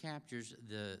kind of captures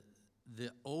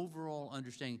the overall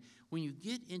understanding. When you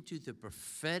get into the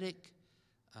prophetic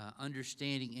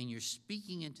understanding and you're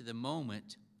speaking into the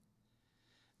moment,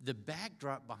 the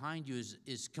backdrop behind you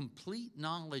is complete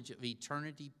knowledge of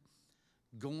eternity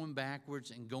going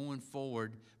backwards and going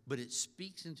forward, but it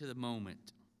speaks into the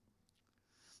moment.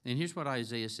 And here's what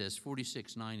Isaiah says,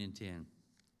 46, 9 and 10.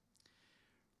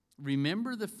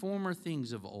 Remember the former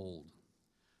things of old,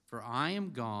 for I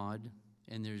am God,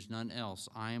 and there is none else.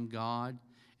 I am God,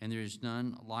 and there is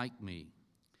none like me,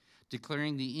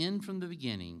 declaring the end from the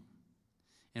beginning,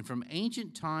 and from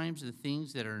ancient times the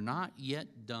things that are not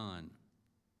yet done,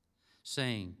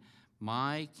 saying,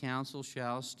 my counsel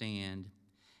shall stand,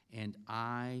 and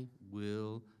I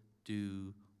will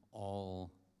do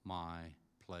all my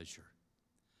pleasure.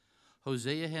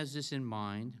 Hosea has this in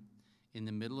mind in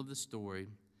the middle of the story,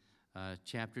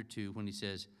 chapter 2, when he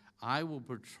says, I will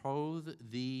betroth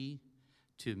thee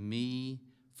to me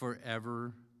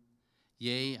forever.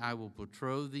 Yea, I will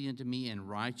betroth thee unto me in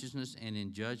righteousness and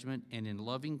in judgment and in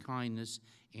loving kindness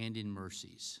and in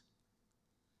mercies.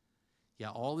 Yeah,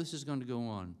 all this is going to go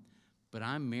on, but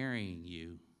I'm marrying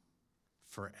you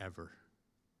forever.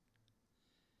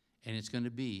 And it's going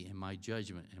to be in my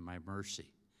judgment and my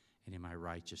mercy and in my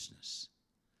righteousness.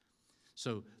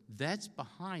 So that's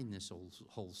behind this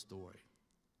whole story.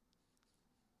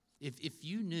 If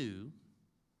you knew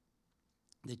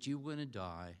that you were going to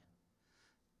die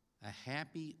a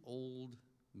happy old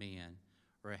man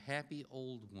or a happy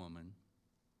old woman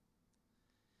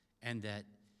and that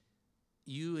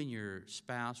you and your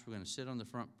spouse were going to sit on the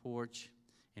front porch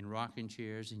in rocking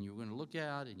chairs, and you were going to look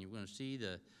out, and you were going to see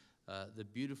the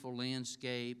beautiful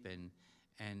landscape, and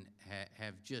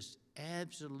have just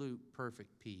absolute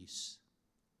perfect peace.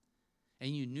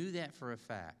 And you knew that for a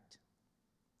fact.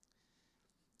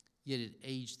 Yet at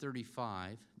age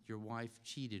 35, your wife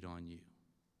cheated on you.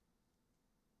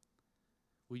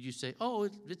 Would you say, oh,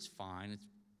 it's fine,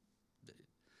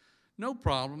 no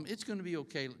problem, it's going to be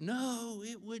okay? No,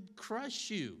 it would crush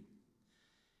you.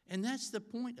 And that's the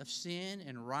point of sin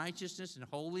and righteousness and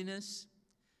holiness.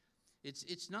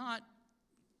 It's not,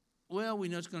 well, we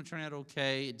know it's going to turn out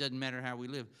okay, it doesn't matter how we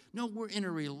live. No, we're in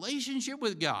a relationship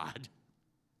with God.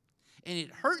 And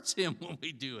it hurts him when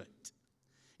we do it.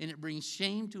 And it brings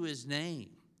shame to his name.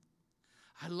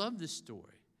 I love this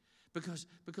story because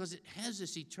it has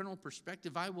this eternal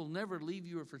perspective. I will never leave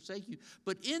you or forsake you.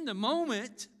 But in the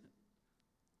moment,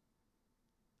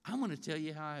 I want to tell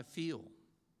you how I feel.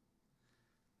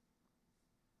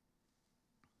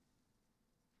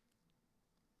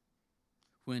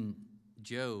 When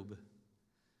Job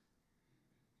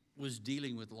was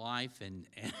dealing with life and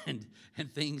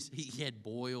things, he had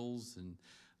boils, and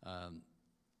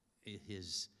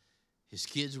his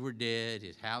kids were dead,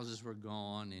 his houses were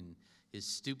gone, and his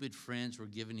stupid friends were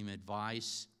giving him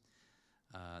advice.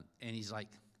 And he's like,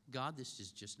 God, this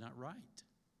is just not right.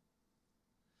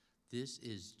 This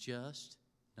is just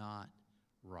not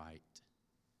right.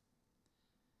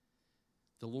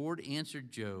 The Lord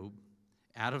answered Job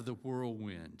out of the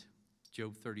whirlwind,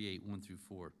 Job 38, 1 through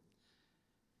 4,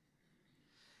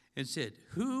 and said,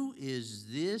 who is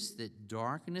this that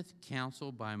darkeneth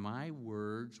counsel by my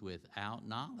words without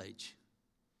knowledge?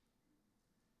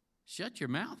 Shut your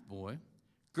mouth, boy.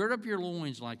 Gird up your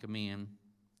loins like a man,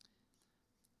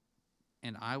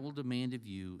 and I will demand of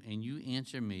you, and you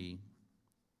answer me,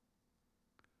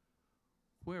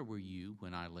 where were you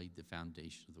when I laid the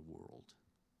foundation of the world?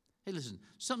 Hey, listen,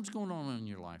 something's going on in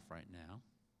your life right now.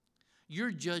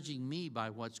 You're judging me by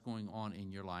what's going on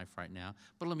in your life right now,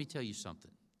 but let me tell you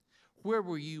something. Where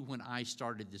were you when I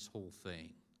started this whole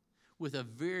thing? With a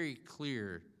very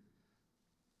clear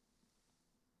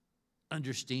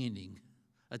understanding,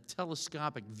 a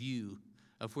telescopic view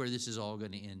of where this is all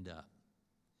going to end up,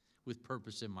 with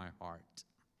purpose in my heart.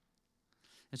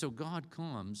 And so God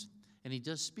comes, and he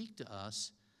does speak to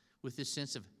us with this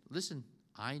sense of, listen,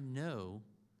 I know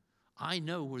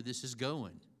where this is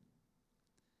going.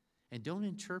 And don't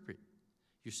interpret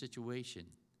your situation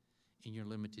in your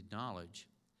limited knowledge,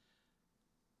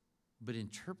 but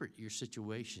interpret your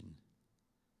situation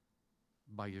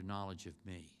by your knowledge of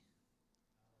me.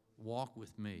 Walk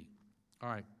with me. All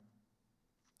right.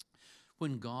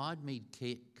 When God made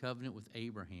covenant with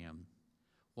Abraham,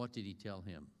 what did he tell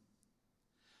him?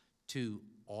 To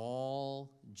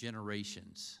all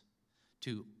generations.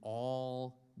 To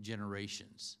all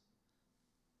generations.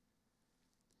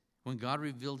 When God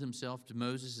revealed himself to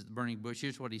Moses at the burning bush,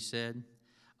 here's what he said.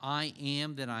 I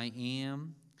am that I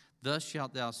am. Thus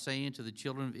shalt thou say unto the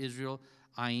children of Israel,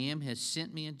 I am has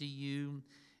sent me unto you.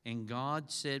 And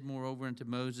God said moreover unto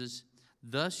Moses,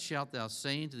 thus shalt thou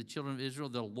say unto the children of Israel,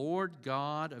 the Lord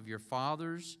God of your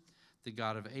fathers, the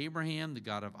God of Abraham, the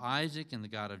God of Isaac, and the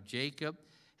God of Jacob,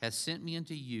 has sent me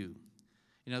unto you.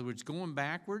 In other words, going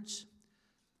backwards,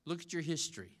 look at your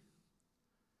history.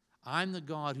 I'm the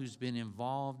God who's been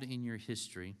involved in your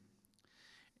history.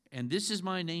 And this is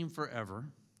my name forever.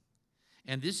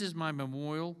 And this is my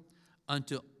memorial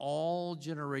unto all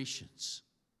generations.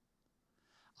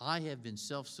 I have been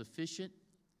self-sufficient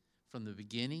from the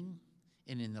beginning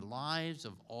and in the lives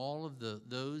of all of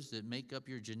those that make up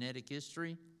your genetic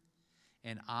history.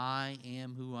 And I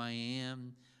am who I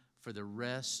am for the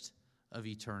rest of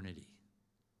eternity.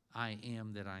 I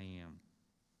am that I am.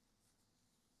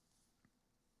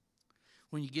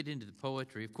 When you get into the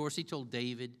poetry, of course, he told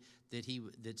David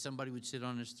that somebody would sit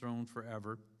on his throne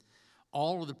forever.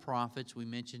 All of the prophets, we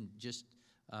mentioned just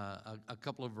a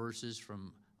couple of verses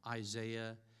from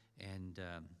Isaiah and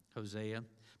Hosea.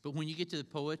 But when you get to the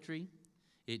poetry,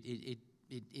 it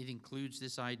includes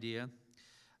this idea.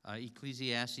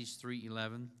 Ecclesiastes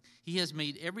 3:11. He has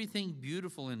made everything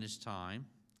beautiful in his time,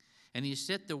 and he has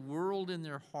set the world in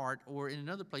their heart, or in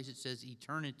another place it says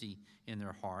eternity in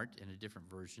their heart, in a different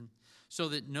version, so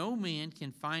that no man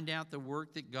can find out the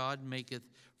work that God maketh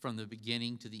from the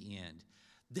beginning to the end.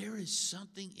 There is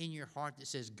something in your heart that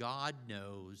says God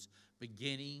knows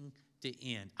beginning to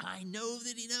end. I know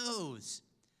that he knows.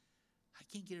 I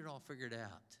can't get it all figured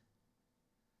out,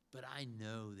 but I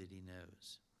know that he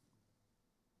knows.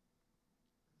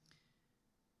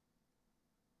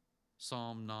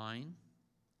 Psalm 9,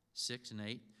 6 and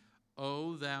 8.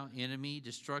 O thou enemy,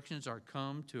 destructions are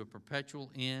come to a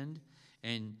perpetual end,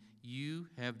 and you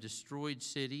have destroyed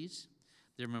cities.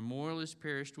 Their memorial is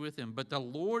perished with them. But the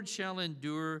Lord shall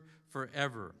endure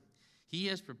forever. He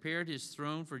has prepared his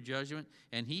throne for judgment,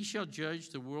 and he shall judge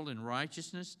the world in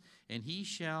righteousness, and he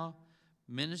shall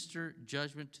minister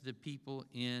judgment to the people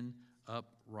in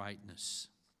uprightness.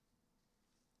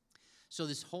 So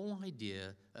this whole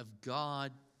idea of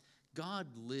God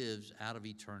lives out of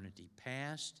eternity,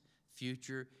 past,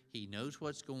 future. He knows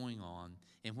what's going on.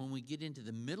 And when we get into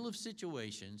the middle of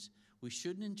situations, we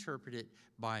shouldn't interpret it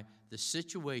by the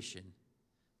situation,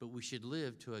 but we should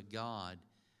live to a God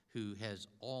who has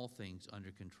all things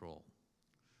under control.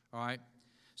 All right?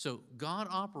 So God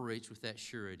operates with that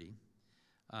surety,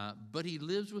 but he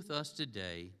lives with us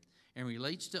today and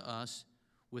relates to us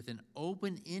with an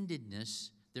open-endedness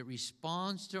that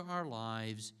responds to our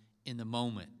lives in the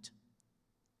moment.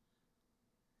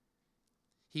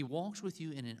 He walks with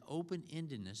you in an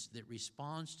open-endedness that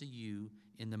responds to you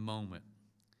in the moment.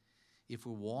 If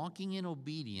we're walking in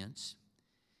obedience,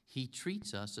 he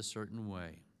treats us a certain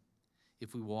way.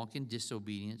 If we walk in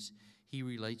disobedience, he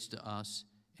relates to us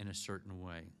in a certain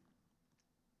way.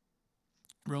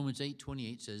 Romans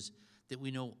 8:28 says that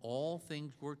we know all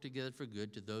things work together for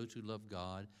good to those who love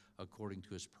God according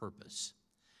to his purpose.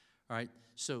 All right,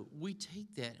 so we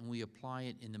take that and we apply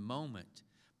it in the moment.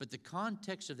 But the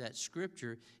context of that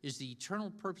scripture is the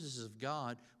eternal purposes of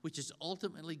God, which is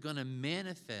ultimately going to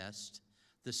manifest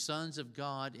the sons of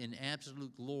God in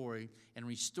absolute glory and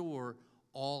restore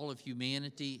all of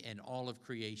humanity and all of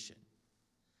creation.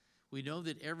 We know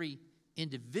that every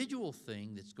individual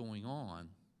thing that's going on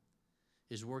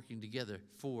is working together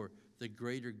for the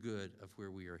greater good of where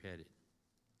we are headed.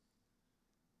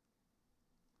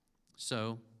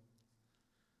 So,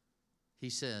 he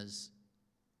says,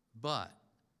 but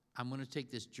I'm going to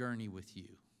take this journey with you.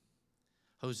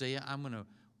 Hosea, I'm going to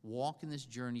walk in this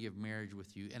journey of marriage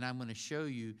with you, and I'm going to show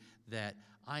you that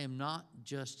I am not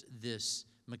just this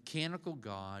mechanical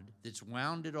God that's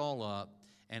wound it all up,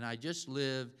 and I just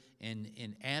live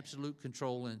in absolute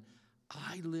control, and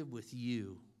I live with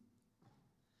you.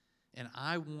 And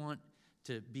I want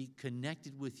to be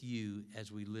connected with you as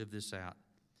we live this out.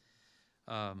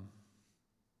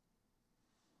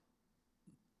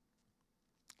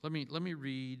 Let me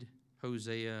read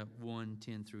Hosea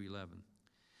 1:10 through 11.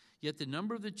 Yet the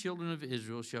number of the children of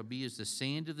Israel shall be as the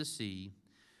sand of the sea,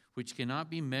 which cannot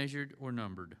be measured or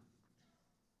numbered.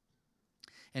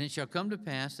 And it shall come to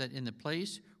pass that in the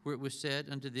place where it was said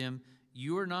unto them,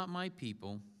 you are not my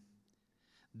people,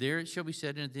 there it shall be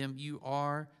said unto them, you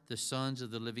are the sons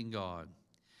of the living God.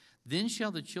 Then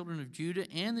shall the children of Judah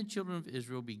and the children of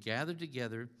Israel be gathered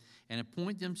together and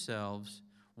appoint themselves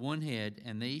one head,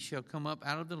 and they shall come up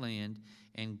out of the land,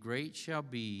 and great shall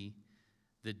be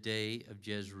the day of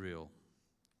Jezreel.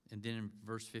 And then in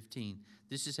verse 15,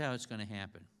 this is how it's going to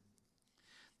happen.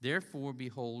 Therefore,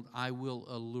 behold, I will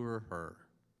allure her.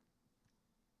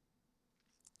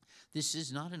 This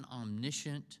is not an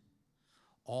omniscient,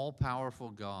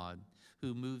 all-powerful God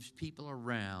who moves people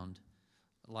around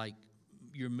like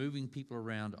you're moving people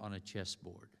around on a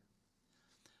chessboard.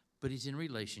 But he's in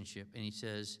relationship, and he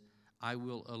says, I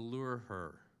will allure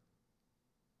her.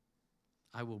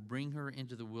 I will bring her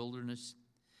into the wilderness,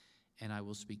 and I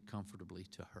will speak comfortably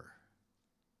to her.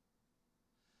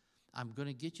 I'm going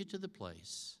to get you to the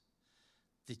place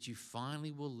that you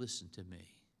finally will listen to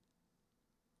me.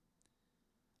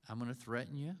 I'm going to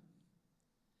threaten you.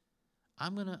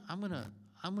 I'm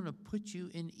going to put you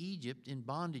in Egypt in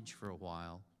bondage for a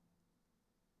while.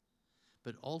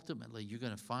 But ultimately, you're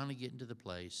going to finally get into the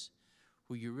place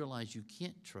where you realize you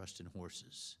can't trust in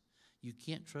horses. You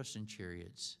can't trust in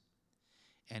chariots.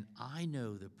 And I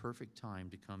know the perfect time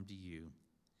to come to you.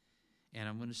 And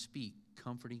I'm going to speak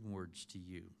comforting words to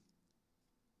you.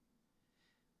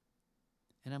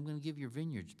 And I'm going to give your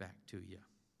vineyards back to you.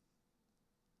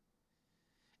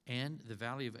 And the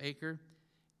valley of Acre,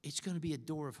 it's going to be a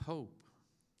door of hope.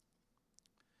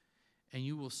 And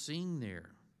you will sing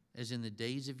there, as in the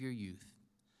days of your youth.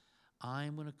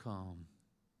 I'm going to come,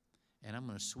 and I'm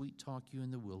going to sweet talk you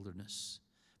in the wilderness,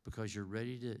 because you're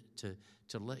ready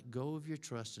to let go of your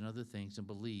trust in other things and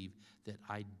believe that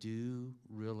I do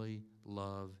really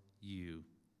love you.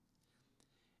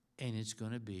 And it's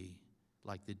going to be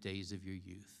like the days of your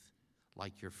youth,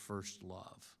 like your first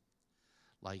love,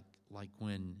 like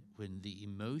when the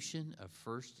emotion of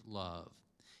first love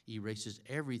erases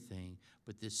everything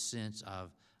but this sense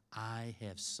of, I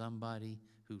have somebody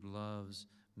who loves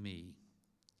me.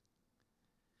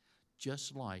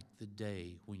 Just like the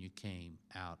day when you came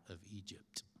out of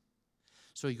Egypt.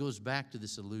 So he goes back to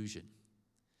this illusion.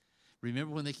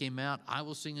 Remember when they came out, I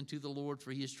will sing unto the Lord,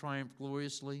 for he has triumphed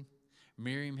gloriously.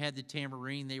 Miriam had the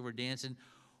tambourine. They were dancing.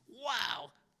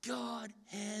 Wow, God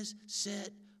has set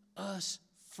us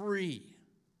free.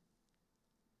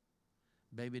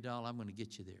 Baby doll, I'm going to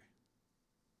get you there.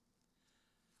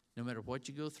 No matter what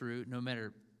you go through, no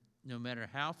matter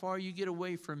how far you get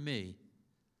away from me,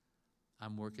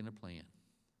 I'm working a plan.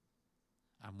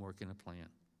 I'm working a plan.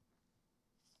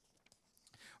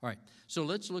 All right, so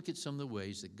let's look at some of the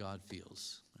ways that God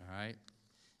feels, all right?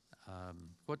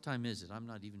 What time is it? I'm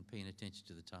not even paying attention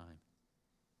to the time.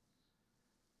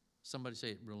 Somebody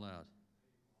say it real loud.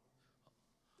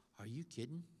 Are you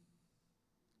kidding?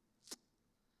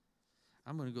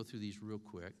 I'm going to go through these real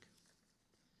quick.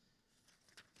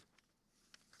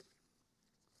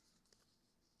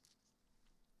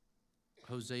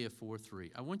 Hosea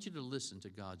 4:3. I want you to listen to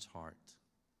God's heart.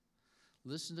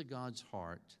 Listen to God's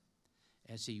heart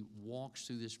as he walks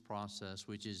through this process,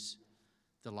 which is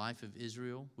the life of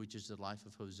Israel, which is the life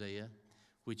of Hosea,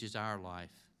 which is our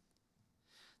life.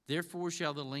 Therefore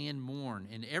shall the land mourn,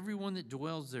 and everyone that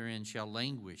dwells therein shall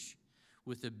languish.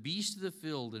 With the beasts of the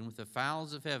field and with the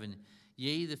fowls of heaven,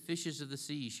 yea, the fishes of the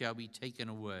sea shall be taken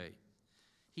away.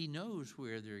 He knows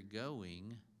where they're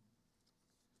going.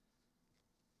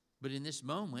 But in this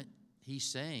moment, he's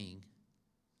saying,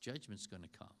 judgment's going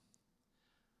to come.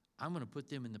 I'm going to put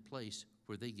them in the place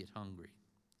where they get hungry.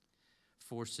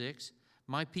 4:6,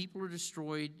 my people are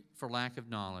destroyed for lack of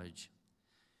knowledge.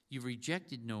 You've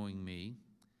rejected knowing me.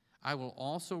 I will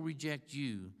also reject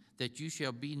you, that you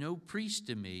shall be no priest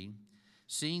to me.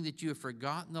 Seeing that you have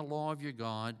forgotten the law of your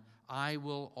God, I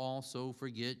will also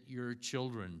forget your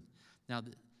children. Now,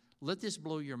 let this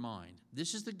blow your mind.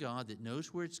 This is the God that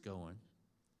knows where it's going.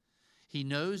 He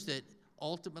knows that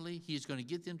ultimately he's going to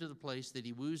get them to the place that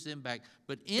he woos them back.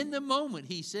 But in the moment,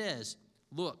 he says,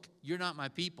 look, you're not my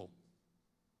people.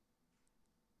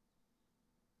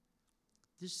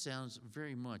 This sounds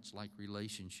very much like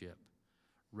relationship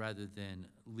rather than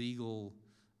legal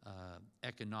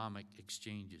economic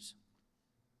exchanges.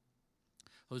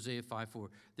 Hosea 5:4,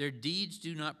 their deeds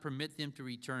do not permit them to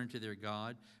return to their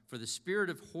God, for the spirit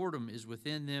of whoredom is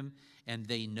within them, and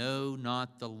they know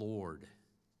not the Lord.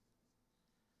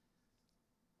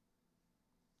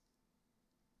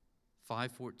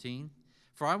 5:14,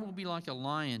 for I will be like a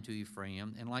lion to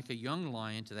Ephraim, and like a young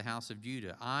lion to the house of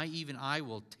Judah. Even I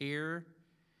will tear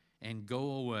and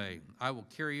go away. I will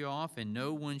carry off, and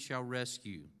no one shall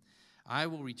rescue. I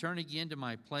will return again to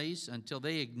my place until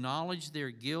they acknowledge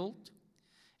their guilt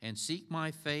and seek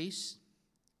my face,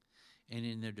 and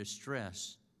in their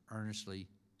distress earnestly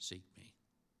seek me.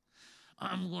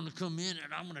 I'm going to come in,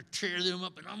 and I'm going to tear them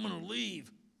up, and I'm going to leave.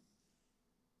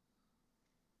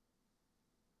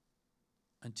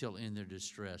 Until in their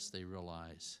distress they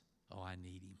realize, oh, I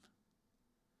need him.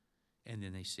 And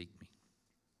then they seek me.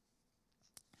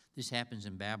 This happens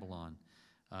in Babylon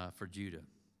for Judah.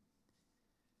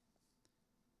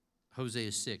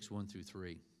 Hosea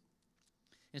 6:1-3.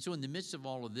 And so in the midst of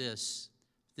all of this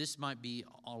might be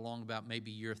along about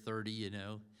maybe year 30,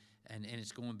 and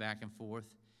it's going back and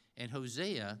forth. And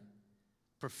Hosea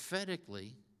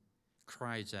prophetically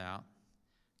cries out,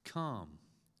 come,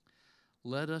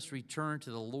 let us return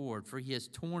to the Lord, for he has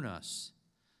torn us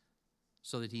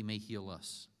so that he may heal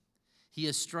us. He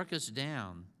has struck us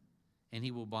down, and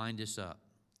he will bind us up.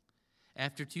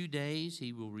 After 2 days,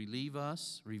 he will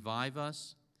revive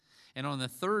us, and on the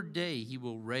third day, he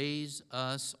will raise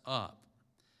us up,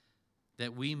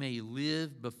 that we may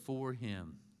live before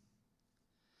him.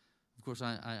 Of course,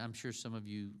 I'm sure some of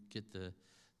you get the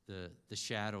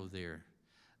shadow there,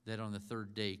 that on the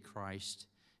third day, Christ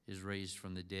is raised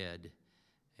from the dead,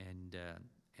 and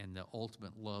the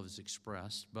ultimate love is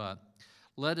expressed. But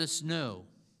let us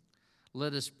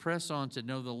press on to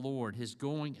know the Lord. His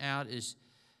going out is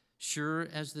sure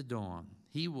as the dawn.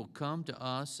 He will come to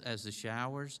us as the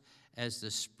showers, as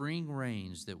the spring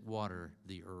rains that water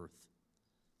the earth.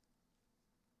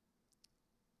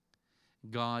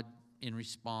 God, in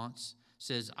response,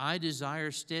 says, I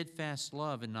desire steadfast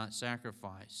love and not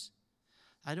sacrifice.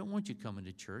 I don't want you coming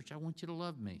to church. I want you to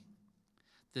love me.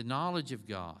 The knowledge of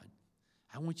God.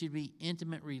 I want you to be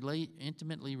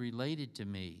intimately related to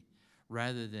me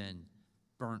rather than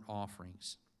burnt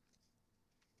offerings.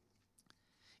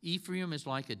 Ephraim is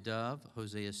like a dove,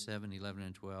 Hosea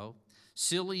 7:11-12,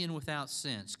 silly and without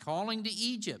sense, calling to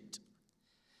Egypt.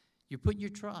 You're putting your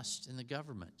trust in the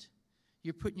government.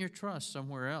 You're putting your trust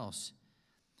somewhere else.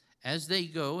 As they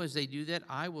do that,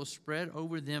 I will spread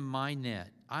over them my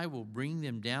net. I will bring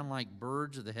them down like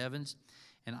birds of the heavens,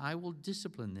 and I will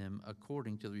discipline them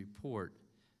according to the report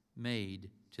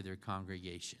made to their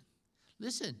congregation.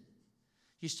 Listen,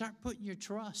 You start putting your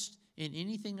trust in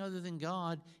anything other than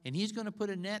God, and He's going to put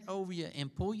a net over you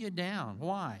and pull you down.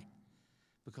 Why?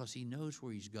 Because He knows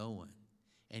where He's going,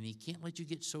 and He can't let you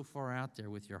get so far out there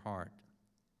with your heart.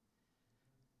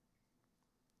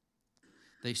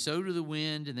 They sow to the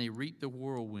wind, and they reap the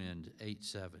whirlwind,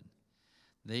 8:7.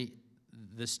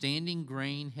 The standing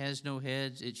grain has no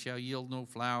heads, it shall yield no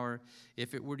flour.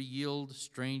 If it were to yield,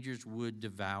 strangers would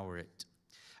devour it.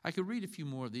 I could read a few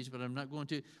more of these, but I'm not going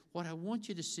to. What I want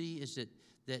you to see is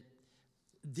that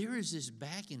there is this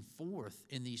back and forth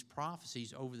in these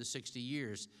prophecies over the 60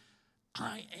 years.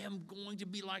 I am going to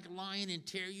be like a lion and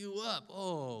tear you up.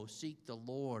 Oh, seek the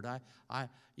Lord. I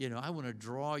want to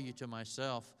draw you to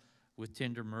myself with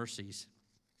tender mercies.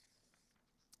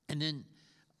 And then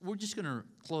we're just going to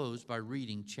close by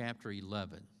reading chapter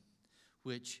 11,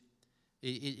 which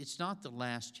it's not the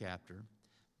last chapter,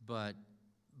 but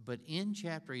in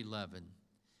chapter 11,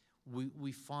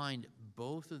 we find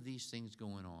both of these things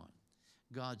going on.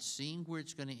 God seeing where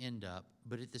it's going to end up,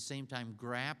 but at the same time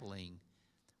grappling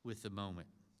with the moment.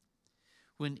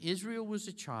 When Israel was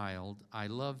a child, I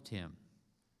loved him,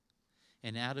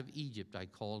 and out of Egypt I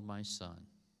called my son.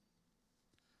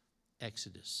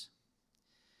 Exodus.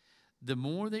 The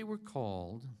more they were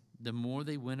called, the more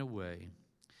they went away.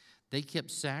 They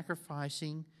kept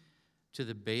sacrificing to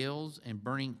the Baals and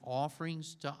burning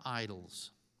offerings to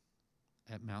idols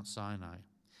at Mount Sinai.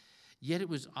 Yet it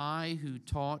was I who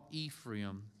taught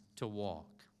Ephraim to walk.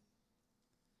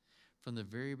 From the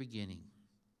very beginning,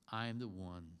 I am the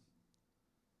one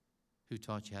who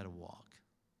taught you how to walk.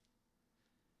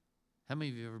 How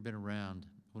many of you have ever been around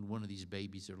when one of these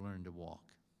babies are learning to walk?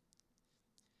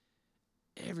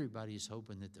 Everybody is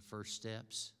hoping that the first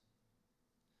steps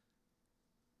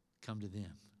come to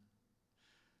them.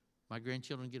 My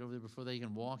grandchildren get over there before they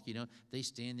can walk, they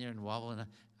stand there and wobble, and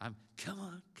I'm,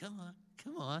 come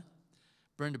on.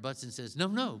 Brenda Butson says,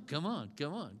 no, come on.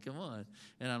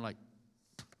 And I'm like,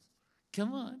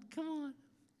 come on.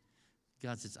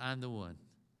 God says, I'm the one.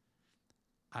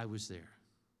 I was there.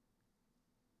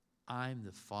 I'm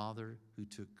the Father who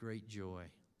took great joy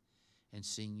in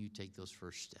seeing you take those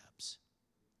first steps.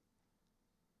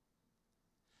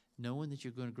 Knowing that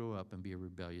you're going to grow up and be a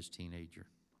rebellious teenager.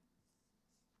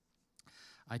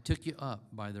 I took you up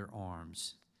by their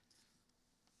arms,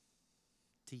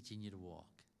 teaching you to walk.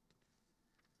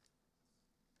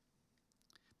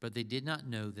 But they did not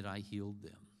know that I healed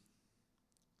them.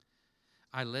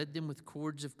 I led them with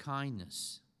cords of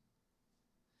kindness,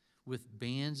 with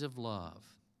bands of love,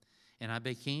 and I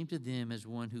became to them as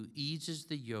one who eases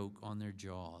the yoke on their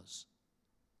jaws.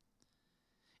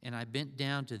 And I bent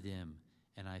down to them,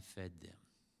 and I fed them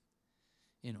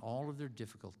in all of their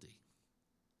difficulty.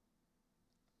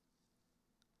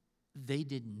 They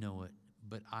didn't know it,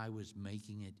 but I was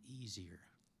making it easier.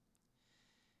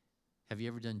 Have you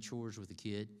ever done chores with a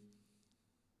kid?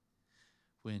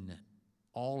 When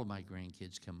all of my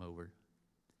grandkids come over,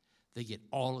 they get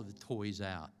all of the toys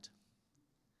out,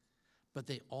 but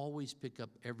they always pick up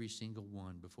every single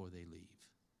one before they leave.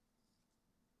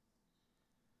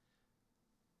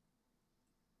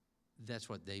 That's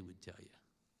what they would tell you.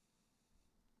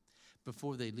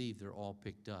 Before they leave, they're all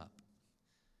picked up,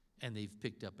 and they've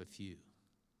picked up a few.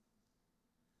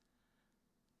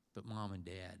 But mom and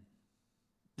dad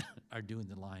are doing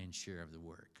the lion's share of the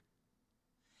work,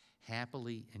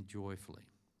 happily and joyfully.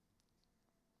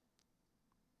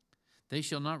 They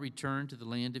shall not return to the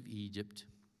land of Egypt,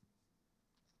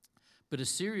 but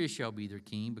Assyria shall be their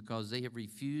king, because they have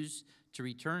refused to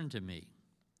return to me.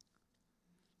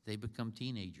 They become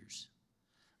teenagers.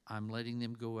 I'm letting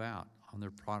them go out on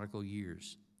their prodigal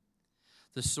years.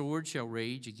 The sword shall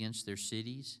rage against their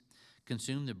cities,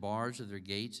 consume the bars of their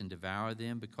gates, and devour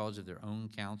them because of their own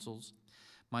counsels.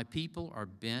 My people are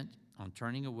bent on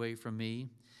turning away from me,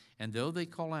 and though they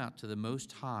call out to the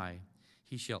Most High,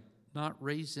 he shall not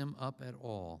raise them up at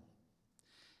all.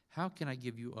 How can I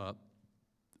give you up,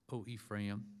 O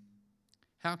Ephraim?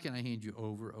 How can I hand you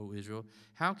over, O Israel?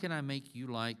 How can I make you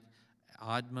like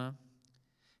Admah?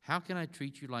 How can I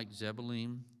treat you like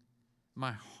Zebulun?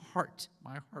 My heart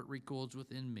recoils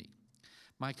within me.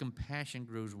 My compassion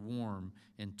grows warm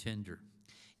and tender.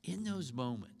 In those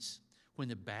moments when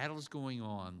the battle is going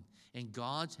on and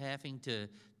God's having to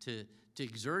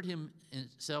exert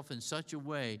himself in such a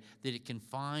way that it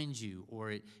confines you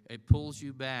or it pulls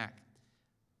you back,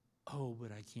 oh,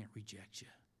 but I can't reject you.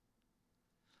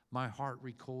 My heart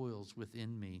recoils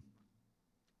within me.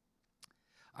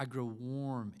 I grow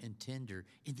warm and tender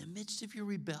in the midst of your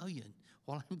rebellion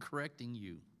while I'm correcting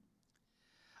you.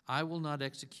 I will not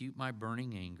execute my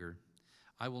burning anger.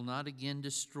 I will not again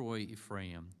destroy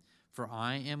Ephraim, For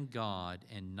I am God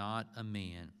and not a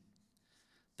man,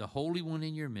 the Holy One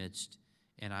in your midst,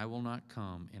 and I will not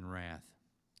come in wrath.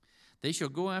 They shall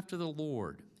go after the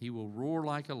Lord. He will roar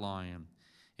like a lion.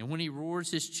 And when he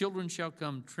roars, his children shall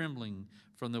come trembling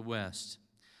from the west.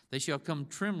 They shall come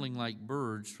trembling like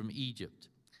birds from Egypt.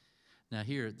 Now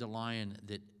here, the lion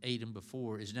that ate them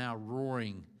before is now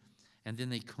roaring, and then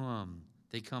they come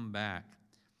back.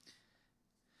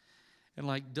 And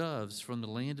like doves from the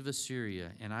land of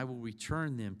Assyria, and I will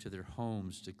return them to their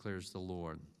homes, declares the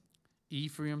Lord.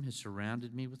 Ephraim has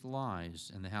surrounded me with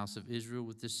lies, and the house of Israel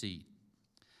with deceit.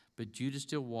 But Judah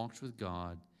still walks with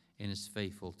God and is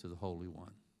faithful to the Holy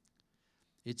One.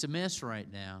 It's a mess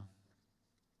right now.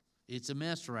 It's a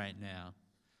mess right now.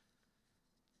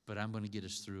 But I'm going to get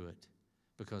us through it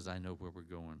because I know where we're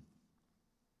going.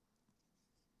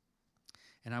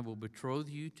 And I will betroth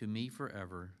you to me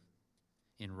forever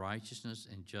in righteousness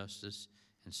and justice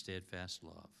and steadfast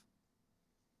love.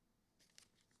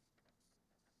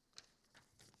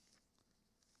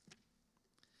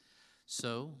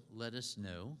 So let us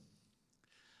know.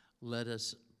 Let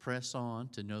us press on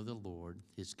to know the Lord.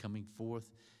 His coming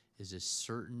forth is as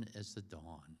certain as the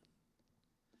dawn.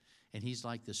 And he's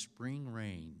like the spring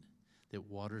rain that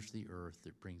waters the earth,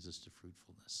 that brings us to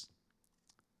fruitfulness.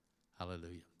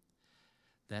 Hallelujah.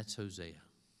 That's Hosea.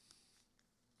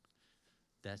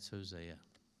 That's Hosea.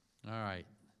 All right.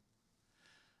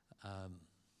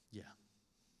 Yeah.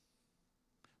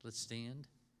 Let's stand.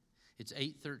 It's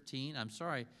 8:13. I'm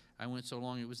sorry I went so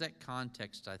long. It was that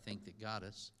context, I think, that got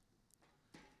us.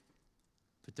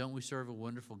 But don't we serve a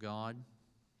wonderful God?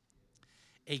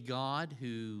 A God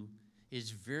who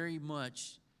is very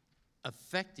much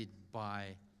affected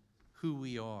by who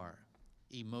we are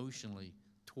emotionally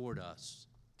toward us,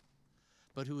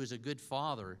 but who is a good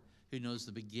Father who knows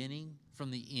the beginning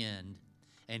from the end,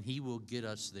 and he will get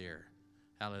us there.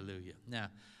 Hallelujah. Now,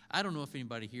 I don't know if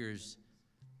anybody here is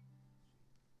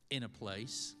in a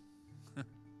place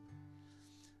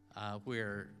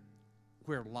where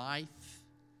life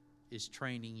is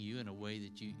training you in a way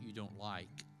that you don't like.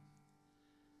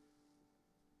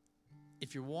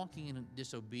 If you're walking in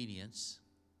disobedience,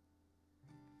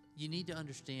 you need to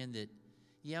understand that,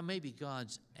 yeah, maybe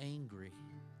God's angry,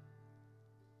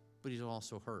 but he's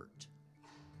also hurt.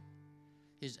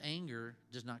 His anger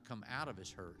does not come out of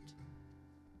his hurt.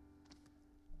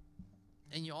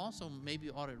 And you also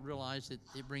maybe ought to realize that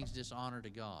it brings dishonor to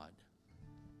God.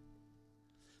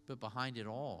 But behind it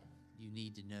all, you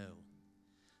need to know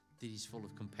that he's full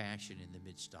of compassion in the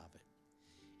midst of it.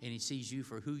 And he sees you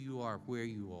for who you are, where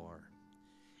you are.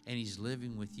 And he's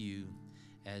living with you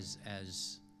as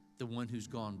the one who's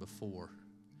gone before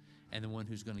and the one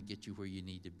who's going to get you where you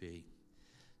need to be.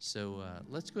 So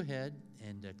let's go ahead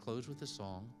and close with a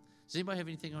song. Does anybody have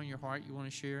anything on your heart you want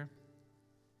to share?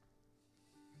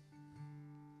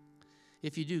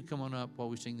 If you do, come on up while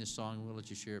we sing this song, and we'll let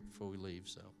you share it before we leave.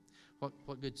 So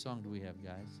what good song do we have,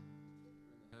 guys?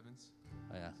 Heavens.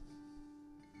 Oh, yeah.